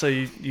 you know? So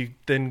you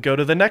then go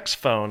to the next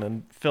phone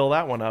and fill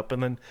that one up,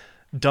 and then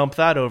dump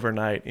that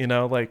overnight, you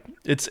know? Like,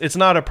 it's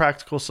not a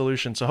practical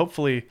solution. So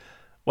hopefully,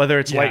 whether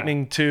it's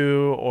Lightning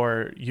 2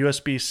 or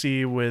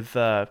USB-C with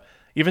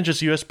even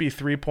just USB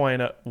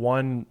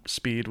 3.1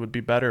 speed would be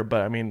better.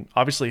 But I mean,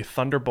 obviously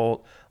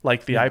Thunderbolt,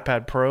 like the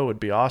iPad Pro, would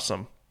be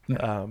awesome.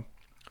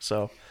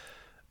 So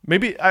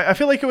maybe I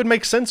feel like it would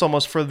make sense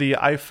almost for the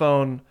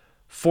iPhone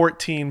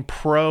 14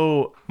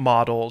 Pro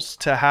models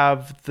to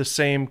have the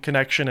same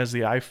connection as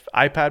the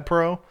iPad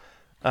Pro.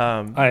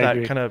 I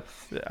agree.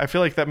 I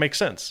feel like that makes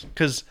sense,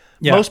 because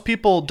most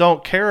people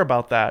don't care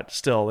about that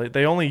still.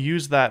 They only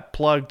use that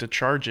plug to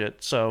charge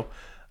it. So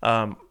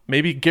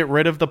maybe get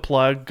rid of the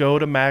plug, go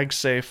to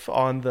MagSafe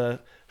on the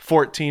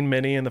 14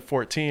 mini and the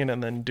 14,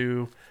 and then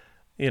do,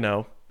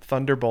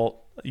 Thunderbolt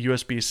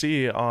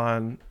USB-C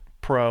on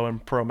Pro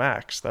and Pro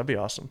Max. That'd be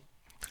awesome.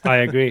 I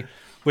agree.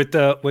 With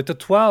the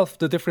 12,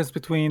 the difference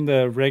between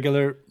the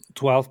regular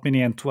 12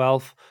 mini and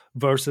 12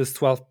 versus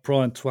 12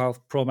 Pro and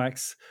 12 Pro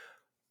Max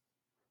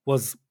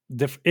was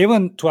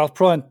even 12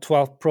 Pro and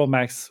 12 Pro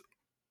Max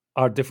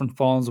are different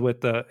phones,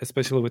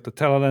 especially with the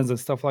telelens and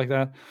stuff like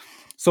that.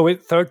 So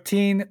with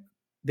 13,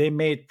 they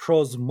made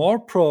pros more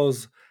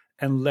pros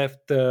and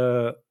left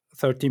the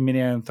 13 mini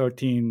and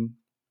 13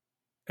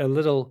 a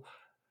little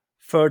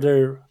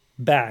further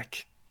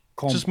back.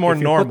 Just more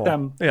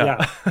normal.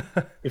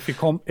 If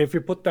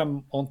you put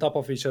them on top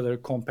of each other,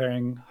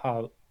 comparing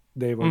how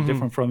they were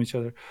different from each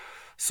other.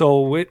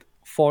 So with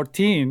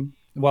 14,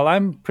 well,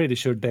 I'm pretty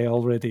sure they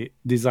already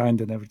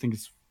designed and everything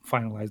is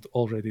finalized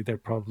already. They're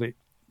probably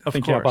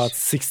thinking about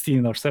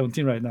 16 or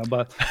 17 right now,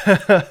 but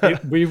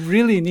we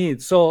really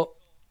need. So,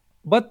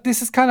 but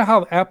this is kind of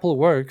how Apple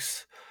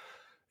works.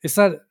 It's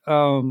that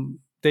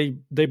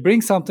they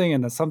bring something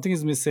and then something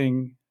is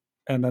missing,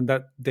 and then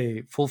that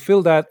they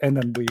fulfill that, and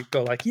then we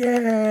go like,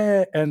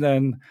 yeah, and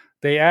then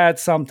they add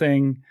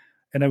something,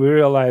 and then we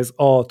realize,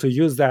 to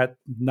use that,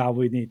 now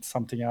we need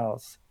something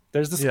else.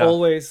 There's this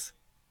always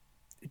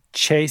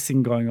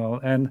chasing going on,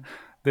 and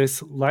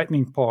this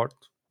Lightning port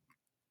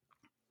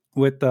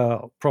with the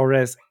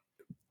ProRes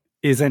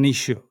is an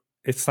issue.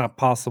 It's not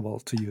possible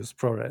to use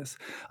ProRes.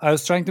 I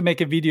was trying to make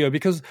a video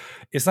because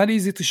it's not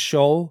easy to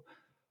show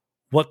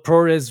what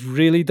ProRes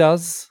really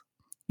does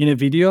in a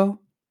video.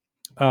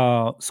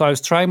 So I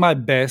was trying my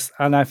best,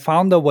 and I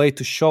found a way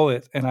to show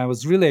it, and I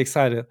was really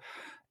excited.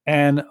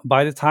 And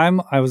by the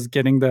time I was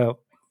getting the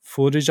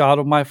footage out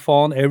of my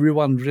phone,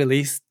 everyone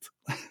released.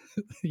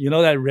 You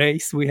know that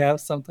race we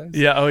have sometimes?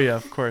 Yeah. Oh, yeah,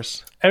 of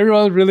course.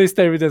 Everyone released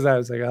their videos. I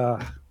was like,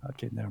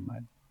 okay, never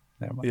mind.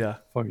 Yeah.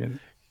 Forget it.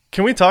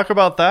 Can we talk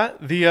about that?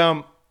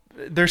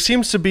 There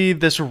seems to be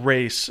this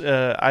race,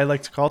 I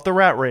like to call it the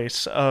rat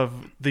race, of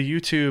the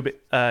YouTube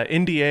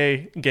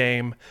NDA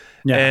game.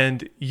 Yeah.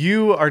 And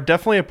you are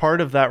definitely a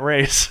part of that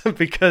race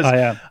because I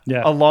am.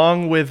 Yeah.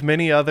 Along with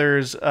many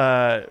others,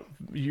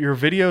 your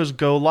videos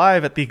go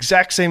live at the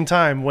exact same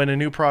time when a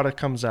new product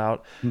comes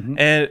out. Mm-hmm.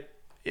 And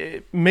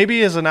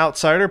maybe as an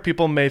outsider,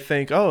 people may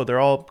think, oh, they're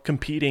all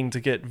competing to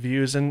get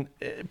views. And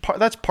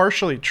that's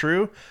partially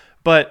true.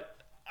 But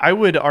I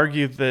would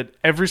argue that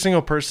every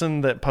single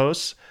person that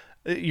posts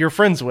you're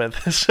friends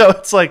with. So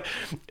it's like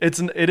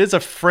it is a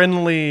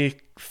friendly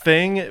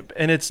thing,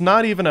 and it's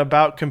not even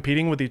about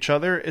competing with each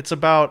other. It's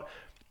about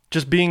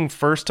just being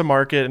first to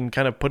market and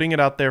kind of putting it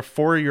out there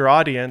for your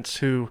audience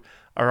who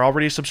are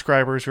already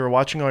subscribers who are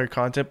watching all your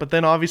content, but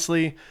then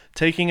obviously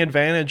taking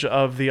advantage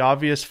of the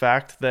obvious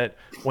fact that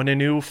when a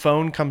new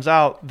phone comes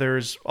out,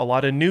 there's a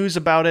lot of news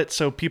about it.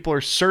 So people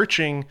are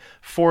searching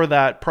for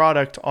that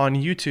product on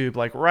YouTube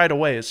like right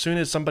away. As soon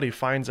as somebody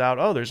finds out,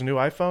 oh, there's a new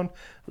iPhone,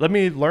 let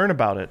me learn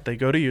about it. They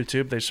go to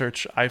YouTube, they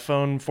search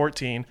iPhone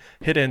 14,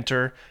 hit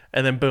enter,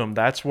 and then boom,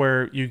 that's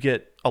where you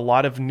get a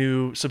lot of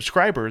new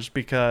subscribers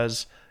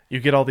because you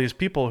get all these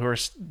people who are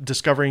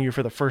discovering you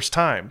for the first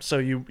time. So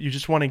you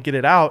just want to get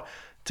it out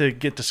to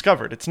get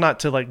discovered. It's not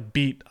to like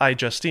beat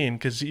iJustine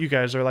because you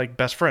guys are like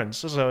best friends.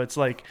 So it's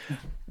like,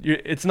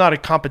 it's not a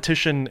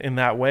competition in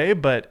that way,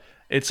 but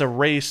it's a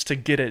race to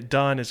get it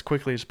done as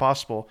quickly as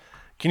possible.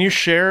 Can you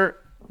share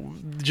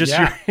just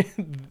Yeah.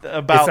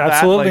 about It's that?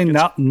 absolutely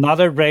Like, not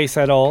a race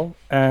at all,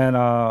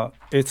 and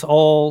it's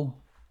all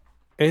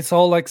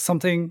like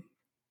something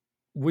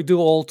we do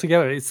all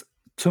together. It's,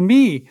 to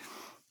me,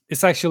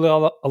 it's actually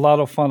a lot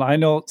of fun. I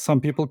know some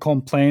people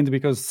complained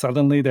because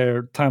suddenly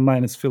their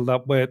timeline is filled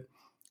up with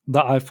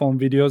the iPhone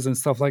videos and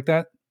stuff like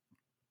that.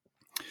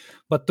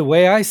 But the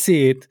way I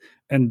see it,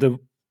 and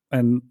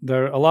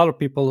there are a lot of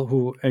people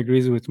who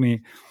agrees with me,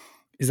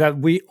 is that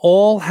we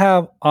all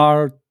have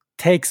our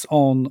takes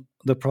on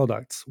the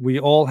products. We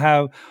all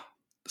have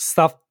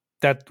stuff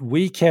that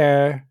we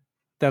care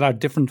that are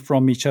different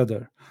from each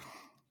other.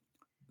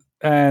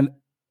 And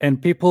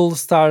people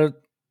start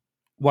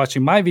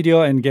watching my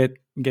video and get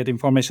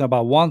information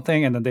about one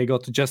thing, and then they go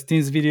to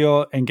Justine's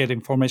video and get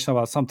information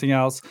about something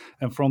else,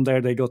 and from there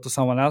they go to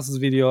someone else's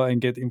video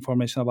and get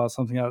information about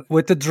something else.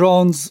 With the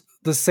drones,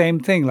 the same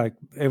thing. Like,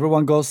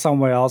 everyone goes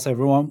somewhere else,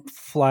 everyone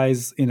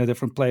flies in a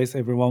different place,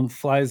 everyone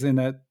flies in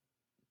a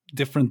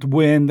different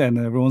wind, and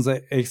everyone's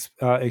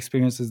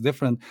experience is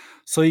different.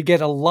 So you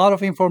get a lot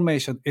of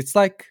information. It's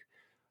like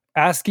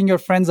asking your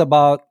friends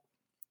about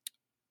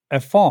a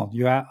phone.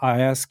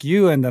 I ask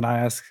you, and then I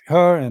ask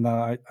her, and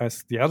I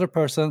ask the other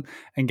person,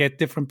 and get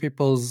different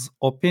people's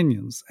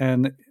opinions.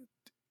 And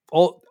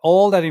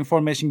all that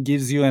information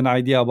gives you an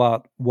idea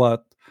about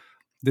what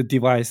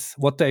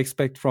to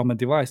expect from a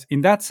device. In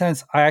that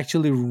sense, I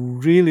actually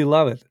really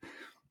love it.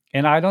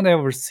 And I don't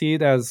ever see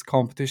it as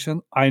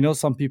competition. I know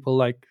some people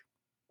like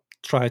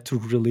try to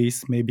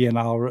release maybe an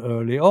hour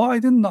early. Oh, I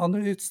didn't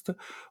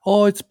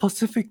it's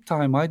Pacific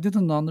time. I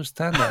didn't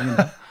understand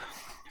that.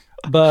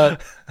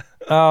 But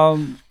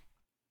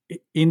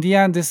in the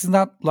end, this is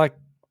not like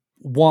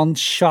one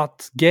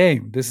shot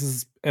game. This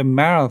is a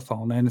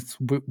marathon, and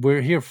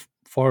we're here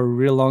for a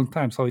real long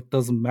time. So it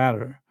doesn't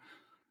matter.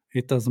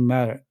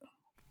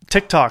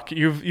 TikTok,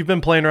 you've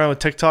been playing around with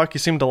TikTok. You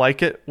seem to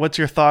like it. What's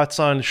your thoughts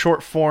on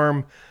short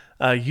form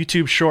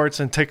YouTube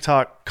Shorts and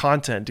TikTok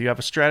content? Do you have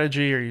a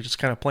strategy, or are you just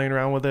kind of playing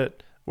around with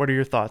it? What are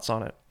your thoughts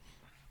on it?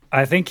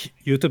 I think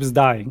YouTube is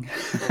dying.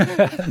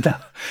 No,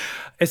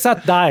 it's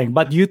not dying,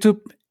 but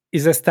YouTube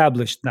is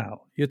established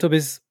now. YouTube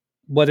is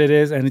what it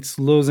is, and it's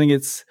losing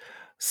its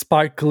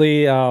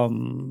sparkly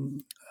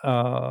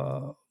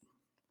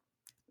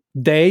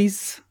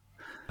days,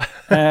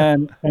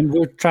 and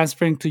we're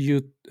transferring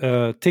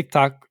to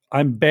TikTok.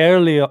 I'm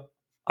barely on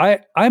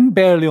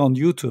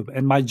YouTube,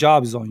 and my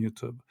job is on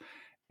YouTube,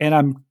 and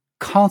I'm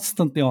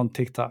constantly on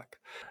TikTok.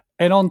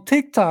 And on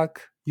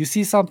TikTok, you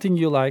see something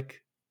you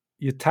like,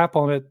 you tap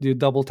on it, you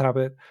double tap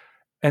it,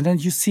 and then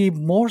you see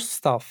more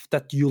stuff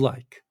that you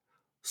like.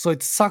 So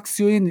it sucks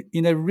you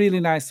in a really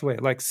nice way,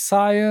 like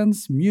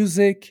science,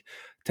 music,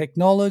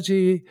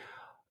 technology.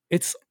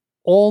 It's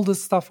all the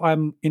stuff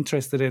I'm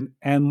interested in,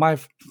 and my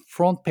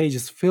front page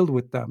is filled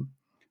with them.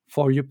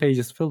 For You page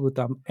is filled with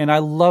them, and I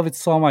love it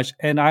so much.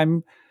 And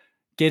I'm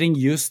getting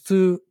used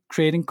to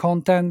creating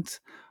content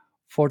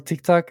for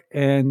TikTok,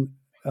 and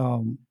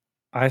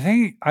I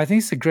think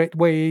it's a great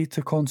way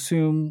to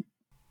consume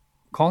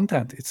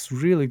content. It's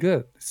really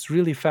good. It's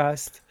really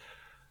fast.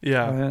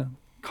 Yeah,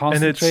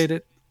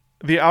 concentrated.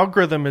 The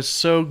algorithm is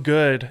so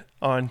good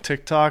on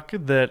TikTok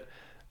that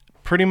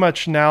pretty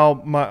much now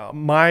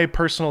my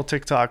personal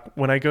TikTok,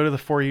 when I go to the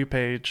For You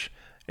page,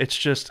 it's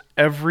just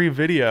every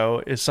video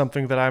is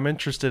something that I'm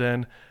interested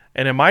in.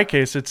 And in my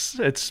case,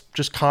 it's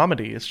just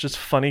comedy. It's just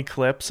funny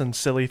clips and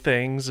silly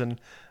things. And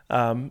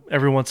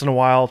every once in a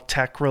while,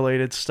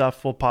 tech-related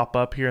stuff will pop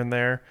up here and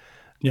there.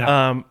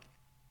 Yeah.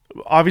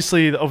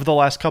 Obviously, over the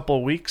last couple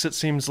of weeks, it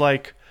seems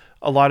like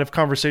a lot of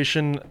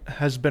conversation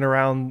has been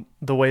around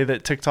the way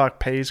that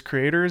TikTok pays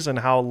creators and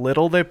how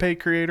little they pay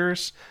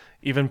creators,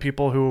 even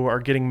people who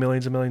are getting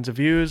millions and millions of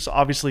views.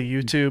 Obviously,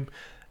 YouTube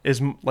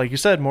is, like you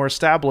said, more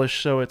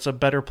established, so it's a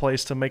better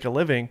place to make a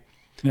living.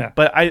 Yeah.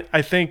 But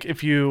I think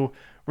if you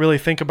really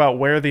think about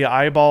where the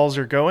eyeballs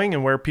are going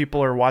and where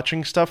people are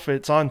watching stuff,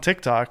 it's on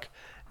TikTok.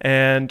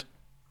 And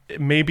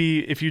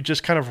maybe if you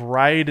just kind of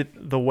ride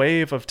the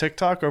wave of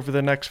TikTok over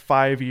the next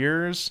 5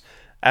 years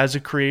as a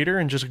creator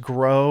and just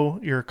grow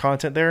your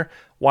content there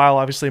while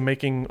obviously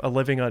making a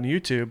living on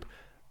YouTube,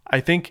 I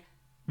think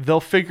they'll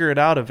figure it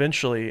out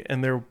eventually,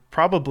 and there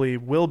probably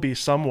will be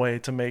some way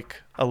to make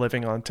a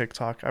living on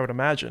TikTok, I would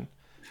imagine.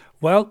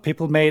 Well,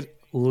 people made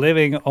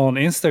living on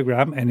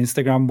Instagram, and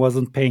Instagram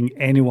wasn't paying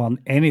anyone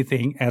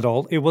anything at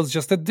all. It was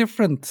just a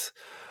different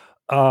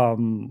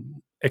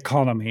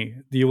economy.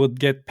 You would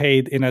get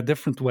paid in a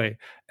different way,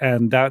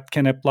 and that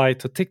can apply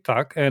to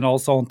TikTok. And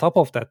also on top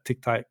of that,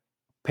 TikTok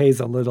pays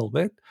a little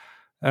bit,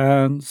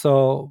 and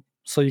so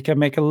you can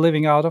make a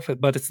living out of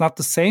it. But it's not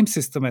the same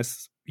system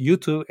as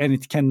YouTube, and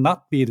it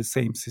cannot be the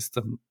same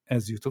system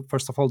as YouTube.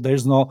 First of all,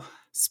 there's no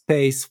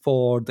space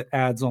for the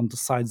ads on the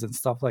sides and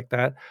stuff like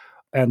that,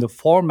 and the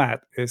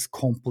format is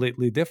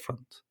completely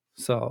different.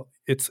 So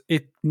it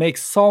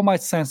makes so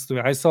much sense to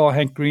me. I saw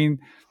Hank Green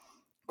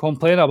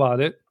complain about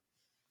it.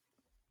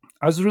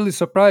 I was really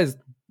surprised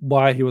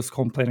why he was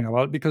complaining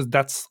about it, because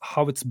that's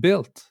how it's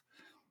built.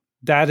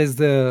 That is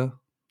the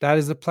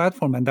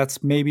platform, and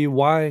that's maybe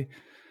why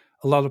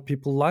a lot of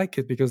people like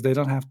it, because they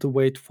don't have to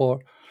wait for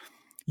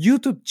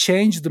YouTube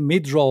changed the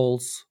mid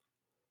rolls,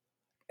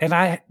 and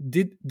I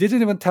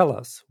didn't even tell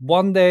us.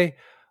 One day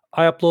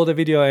I upload a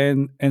video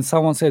and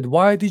someone said,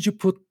 "Why did you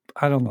put,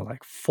 I don't know,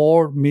 like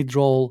 4 mid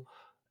roll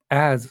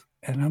ads?"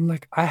 And I'm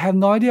like, I have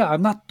no idea.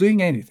 I'm not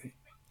doing anything.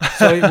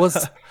 So it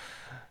was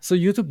so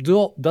YouTube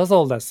does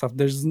all that stuff.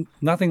 There's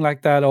nothing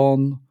like that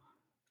on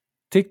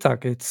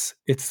TikTok. It's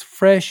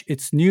fresh,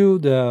 it's new.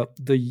 The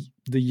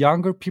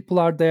younger people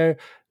are there.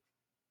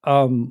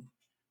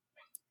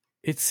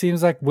 It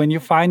seems like when you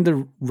find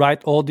the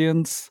right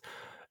audience,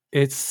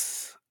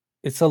 it's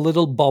a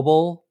little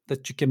bubble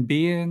that you can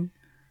be in.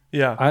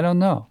 Yeah. I don't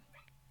know.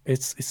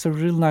 It's a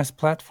real nice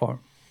platform.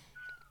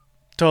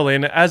 Totally.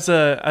 And as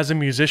a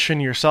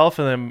musician yourself,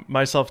 and then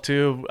myself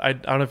too, I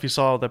don't know if you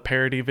saw the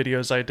parody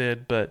videos I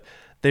did, but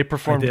they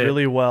performed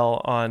really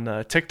well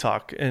on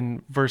TikTok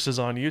and versus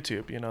on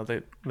YouTube. You know,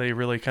 they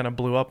really kind of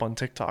blew up on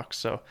TikTok.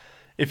 So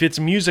if it's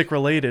music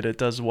related, it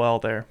does well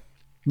there.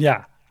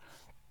 Yeah.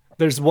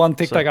 There's one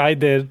TikTok I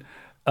did.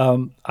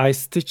 I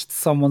stitched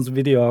someone's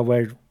video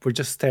where we're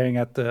just staring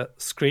at the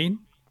screen,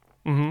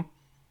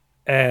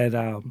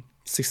 and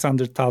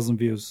 600,000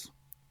 views.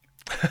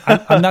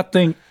 I'm not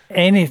doing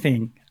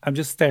anything. I'm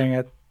just staring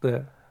at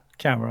the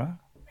camera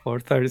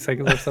for 30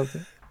 seconds or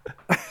something.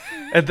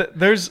 And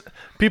there's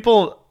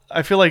people,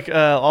 I feel like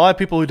a lot of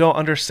people who don't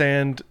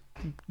understand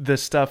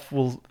this stuff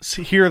will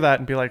hear that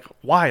and be like,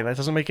 why? That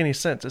doesn't make any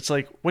sense. It's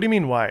like, what do you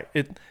mean why?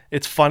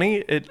 It's funny.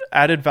 It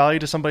added value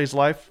to somebody's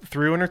life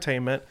through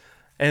entertainment.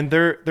 And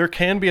there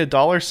can be a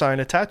dollar sign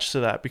attached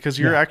to that, because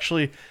you're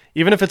actually,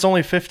 even if it's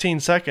only 15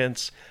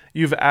 seconds,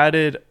 you've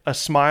added a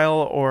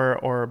smile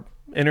or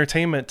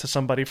entertainment to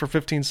somebody for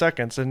 15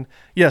 seconds. And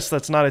yes,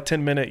 that's not a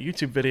 10-minute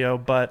YouTube video,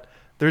 but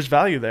there's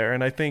value there.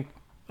 And I think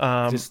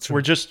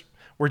we're just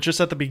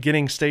at the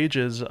beginning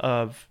stages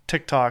of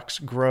TikTok's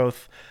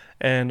growth.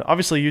 And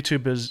obviously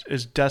YouTube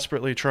is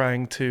desperately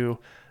trying to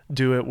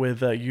do it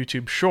with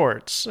YouTube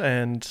Shorts,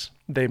 and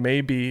they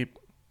may be,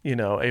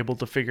 able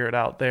to figure it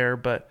out there,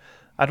 but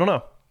I don't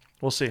know.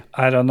 We'll see.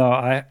 I don't know.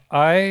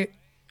 I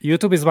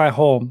YouTube is my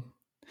home.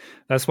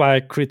 That's why I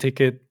critique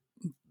it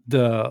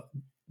the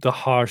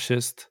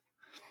harshest,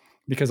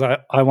 because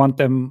I want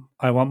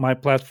my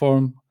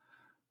platform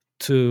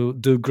to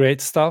do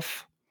great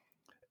stuff,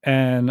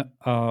 and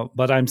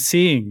but I'm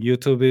seeing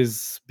YouTube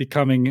is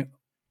becoming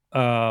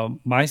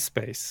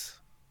MySpace.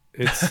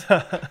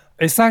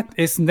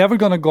 It's never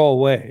gonna go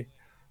away,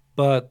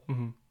 but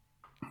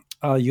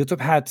YouTube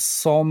had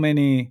so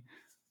many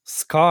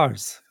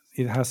scars.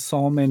 It has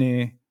so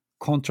many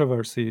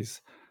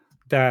controversies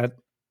that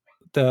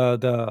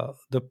the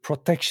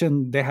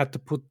protection they had to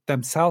put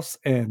themselves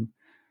in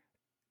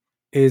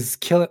is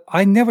killing.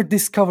 I never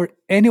discovered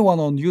anyone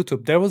on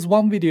YouTube. There was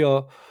one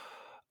video.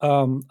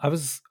 I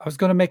was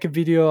gonna make a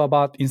video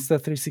about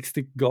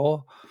Insta360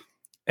 Go,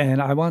 and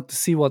I wanted to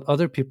see what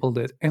other people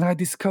did. And I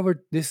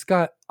discovered this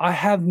guy. I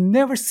have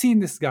never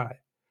seen this guy.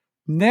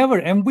 Never.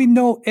 And we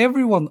know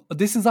everyone.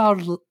 This is our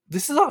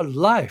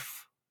life.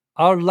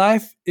 Our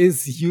life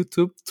is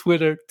YouTube,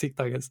 Twitter,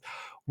 TikTok.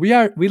 We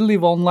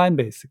live online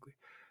basically.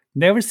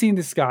 Never seen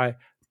this guy.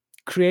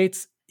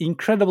 Creates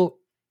incredible.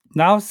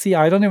 Now see,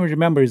 I don't even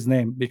remember his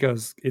name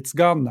because it's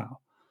gone now.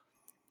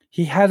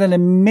 He had an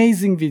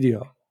amazing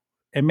video.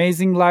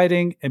 Amazing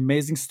lighting,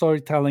 amazing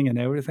storytelling and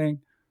everything.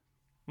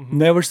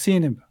 Never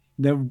seen him,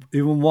 never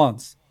even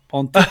once.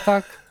 On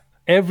TikTok,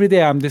 every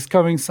day I'm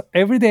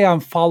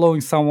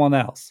following someone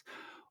else.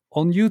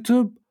 On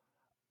YouTube,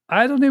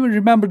 I don't even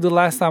remember the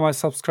last time I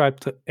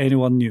subscribed to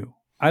anyone new.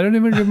 I don't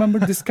even remember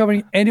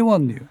discovering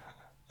anyone new.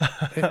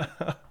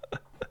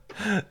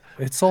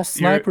 It's all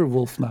Sniper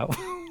Wolf now.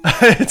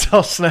 It's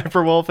all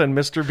Sniper Wolf and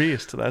Mr.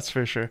 Beast, that's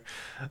for sure.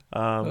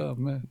 Oh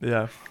man,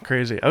 yeah,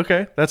 crazy.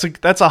 Okay,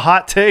 that's a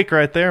hot take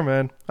right there,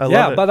 man. I love it.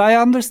 Yeah, but I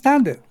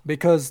understand it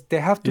because they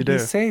have to be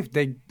safe.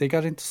 They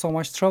got into so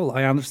much trouble.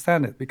 I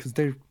understand it because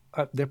they're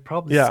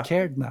probably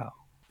scared now.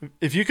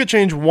 If you could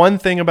change one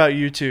thing about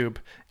YouTube,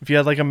 if you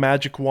had like a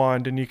magic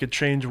wand and you could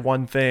change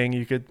one thing,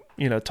 you could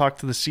talk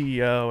to the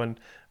CEO and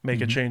make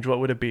a change. What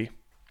would it be?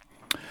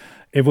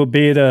 It would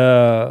be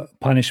the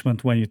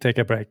punishment when you take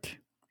a break.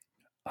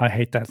 I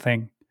hate that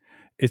thing.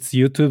 It's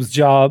YouTube's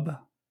job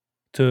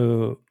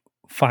to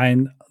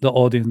find the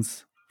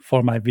audience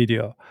for my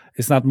video.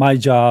 It's not my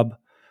job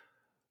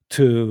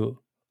to,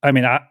 I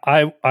mean,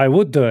 I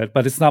would do it,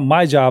 but it's not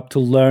my job to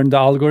learn the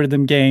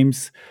algorithm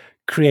games,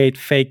 create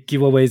fake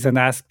giveaways and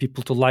ask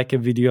people to like a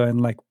video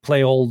and like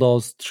play all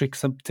those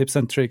tricks and tips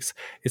and tricks.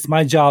 It's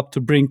my job to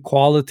bring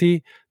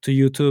quality to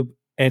YouTube,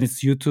 and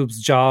it's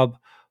YouTube's job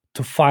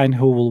to find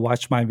who will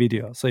watch my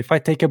video. So if I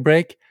take a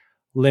break,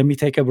 let me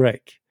take a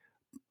break.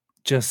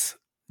 Just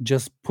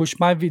push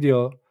my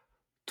video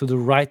to the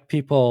right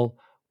people,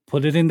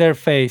 put it in their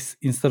face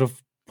instead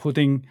of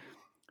putting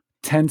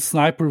 10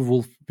 Sniper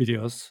Wolf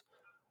videos.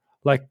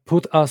 Like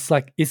put us,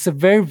 like it's a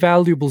very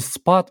valuable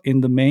spot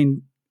in the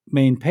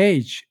main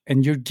page,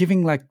 and you're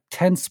giving like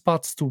 10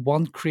 spots to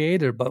one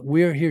creator, but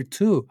we're here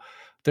too.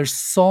 There's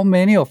so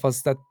many of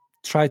us that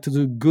try to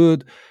do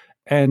good,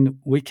 and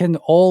we can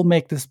all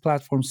make this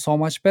platform so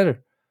much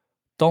better.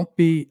 Don't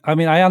be, I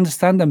mean, I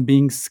understand them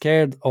being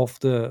scared of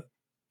the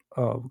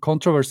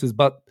controversies,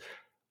 but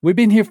we've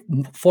been here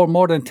for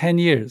more than 10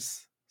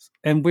 years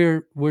and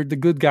we're the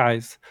good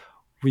guys.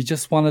 We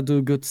just want to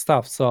do good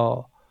stuff.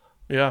 So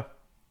yeah,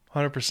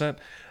 100%.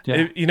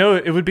 Yeah.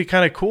 It would be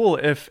kind of cool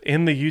if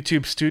in the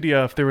YouTube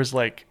studio, if there was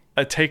like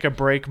a take a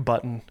break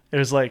button. It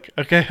was like,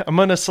 okay, I'm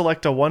going to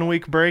select a 1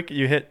 week break.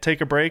 You hit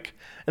take a break,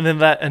 and then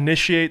that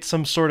initiates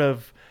some sort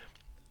of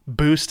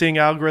boosting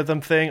algorithm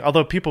thing.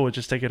 Although people would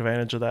just take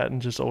advantage of that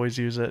and just always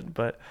use it.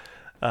 But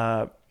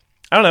I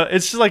don't know.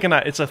 It's just like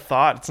it's a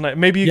thought. It's not.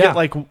 Maybe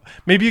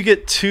you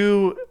get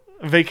 2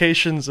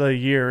 vacations a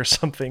year or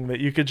something that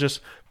you could just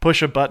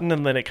push a button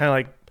and then it kind of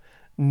like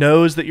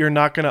knows that you're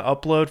not going to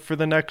upload for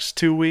the next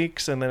 2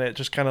 weeks, and then it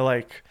just kind of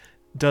like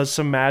does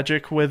some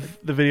magic with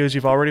the videos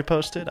you've already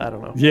posted. I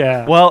don't know.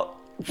 Yeah. Well,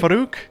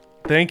 Farouk,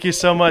 thank you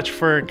so much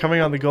for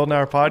coming on the Golden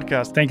Hour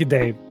podcast. Thank you,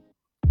 Dave.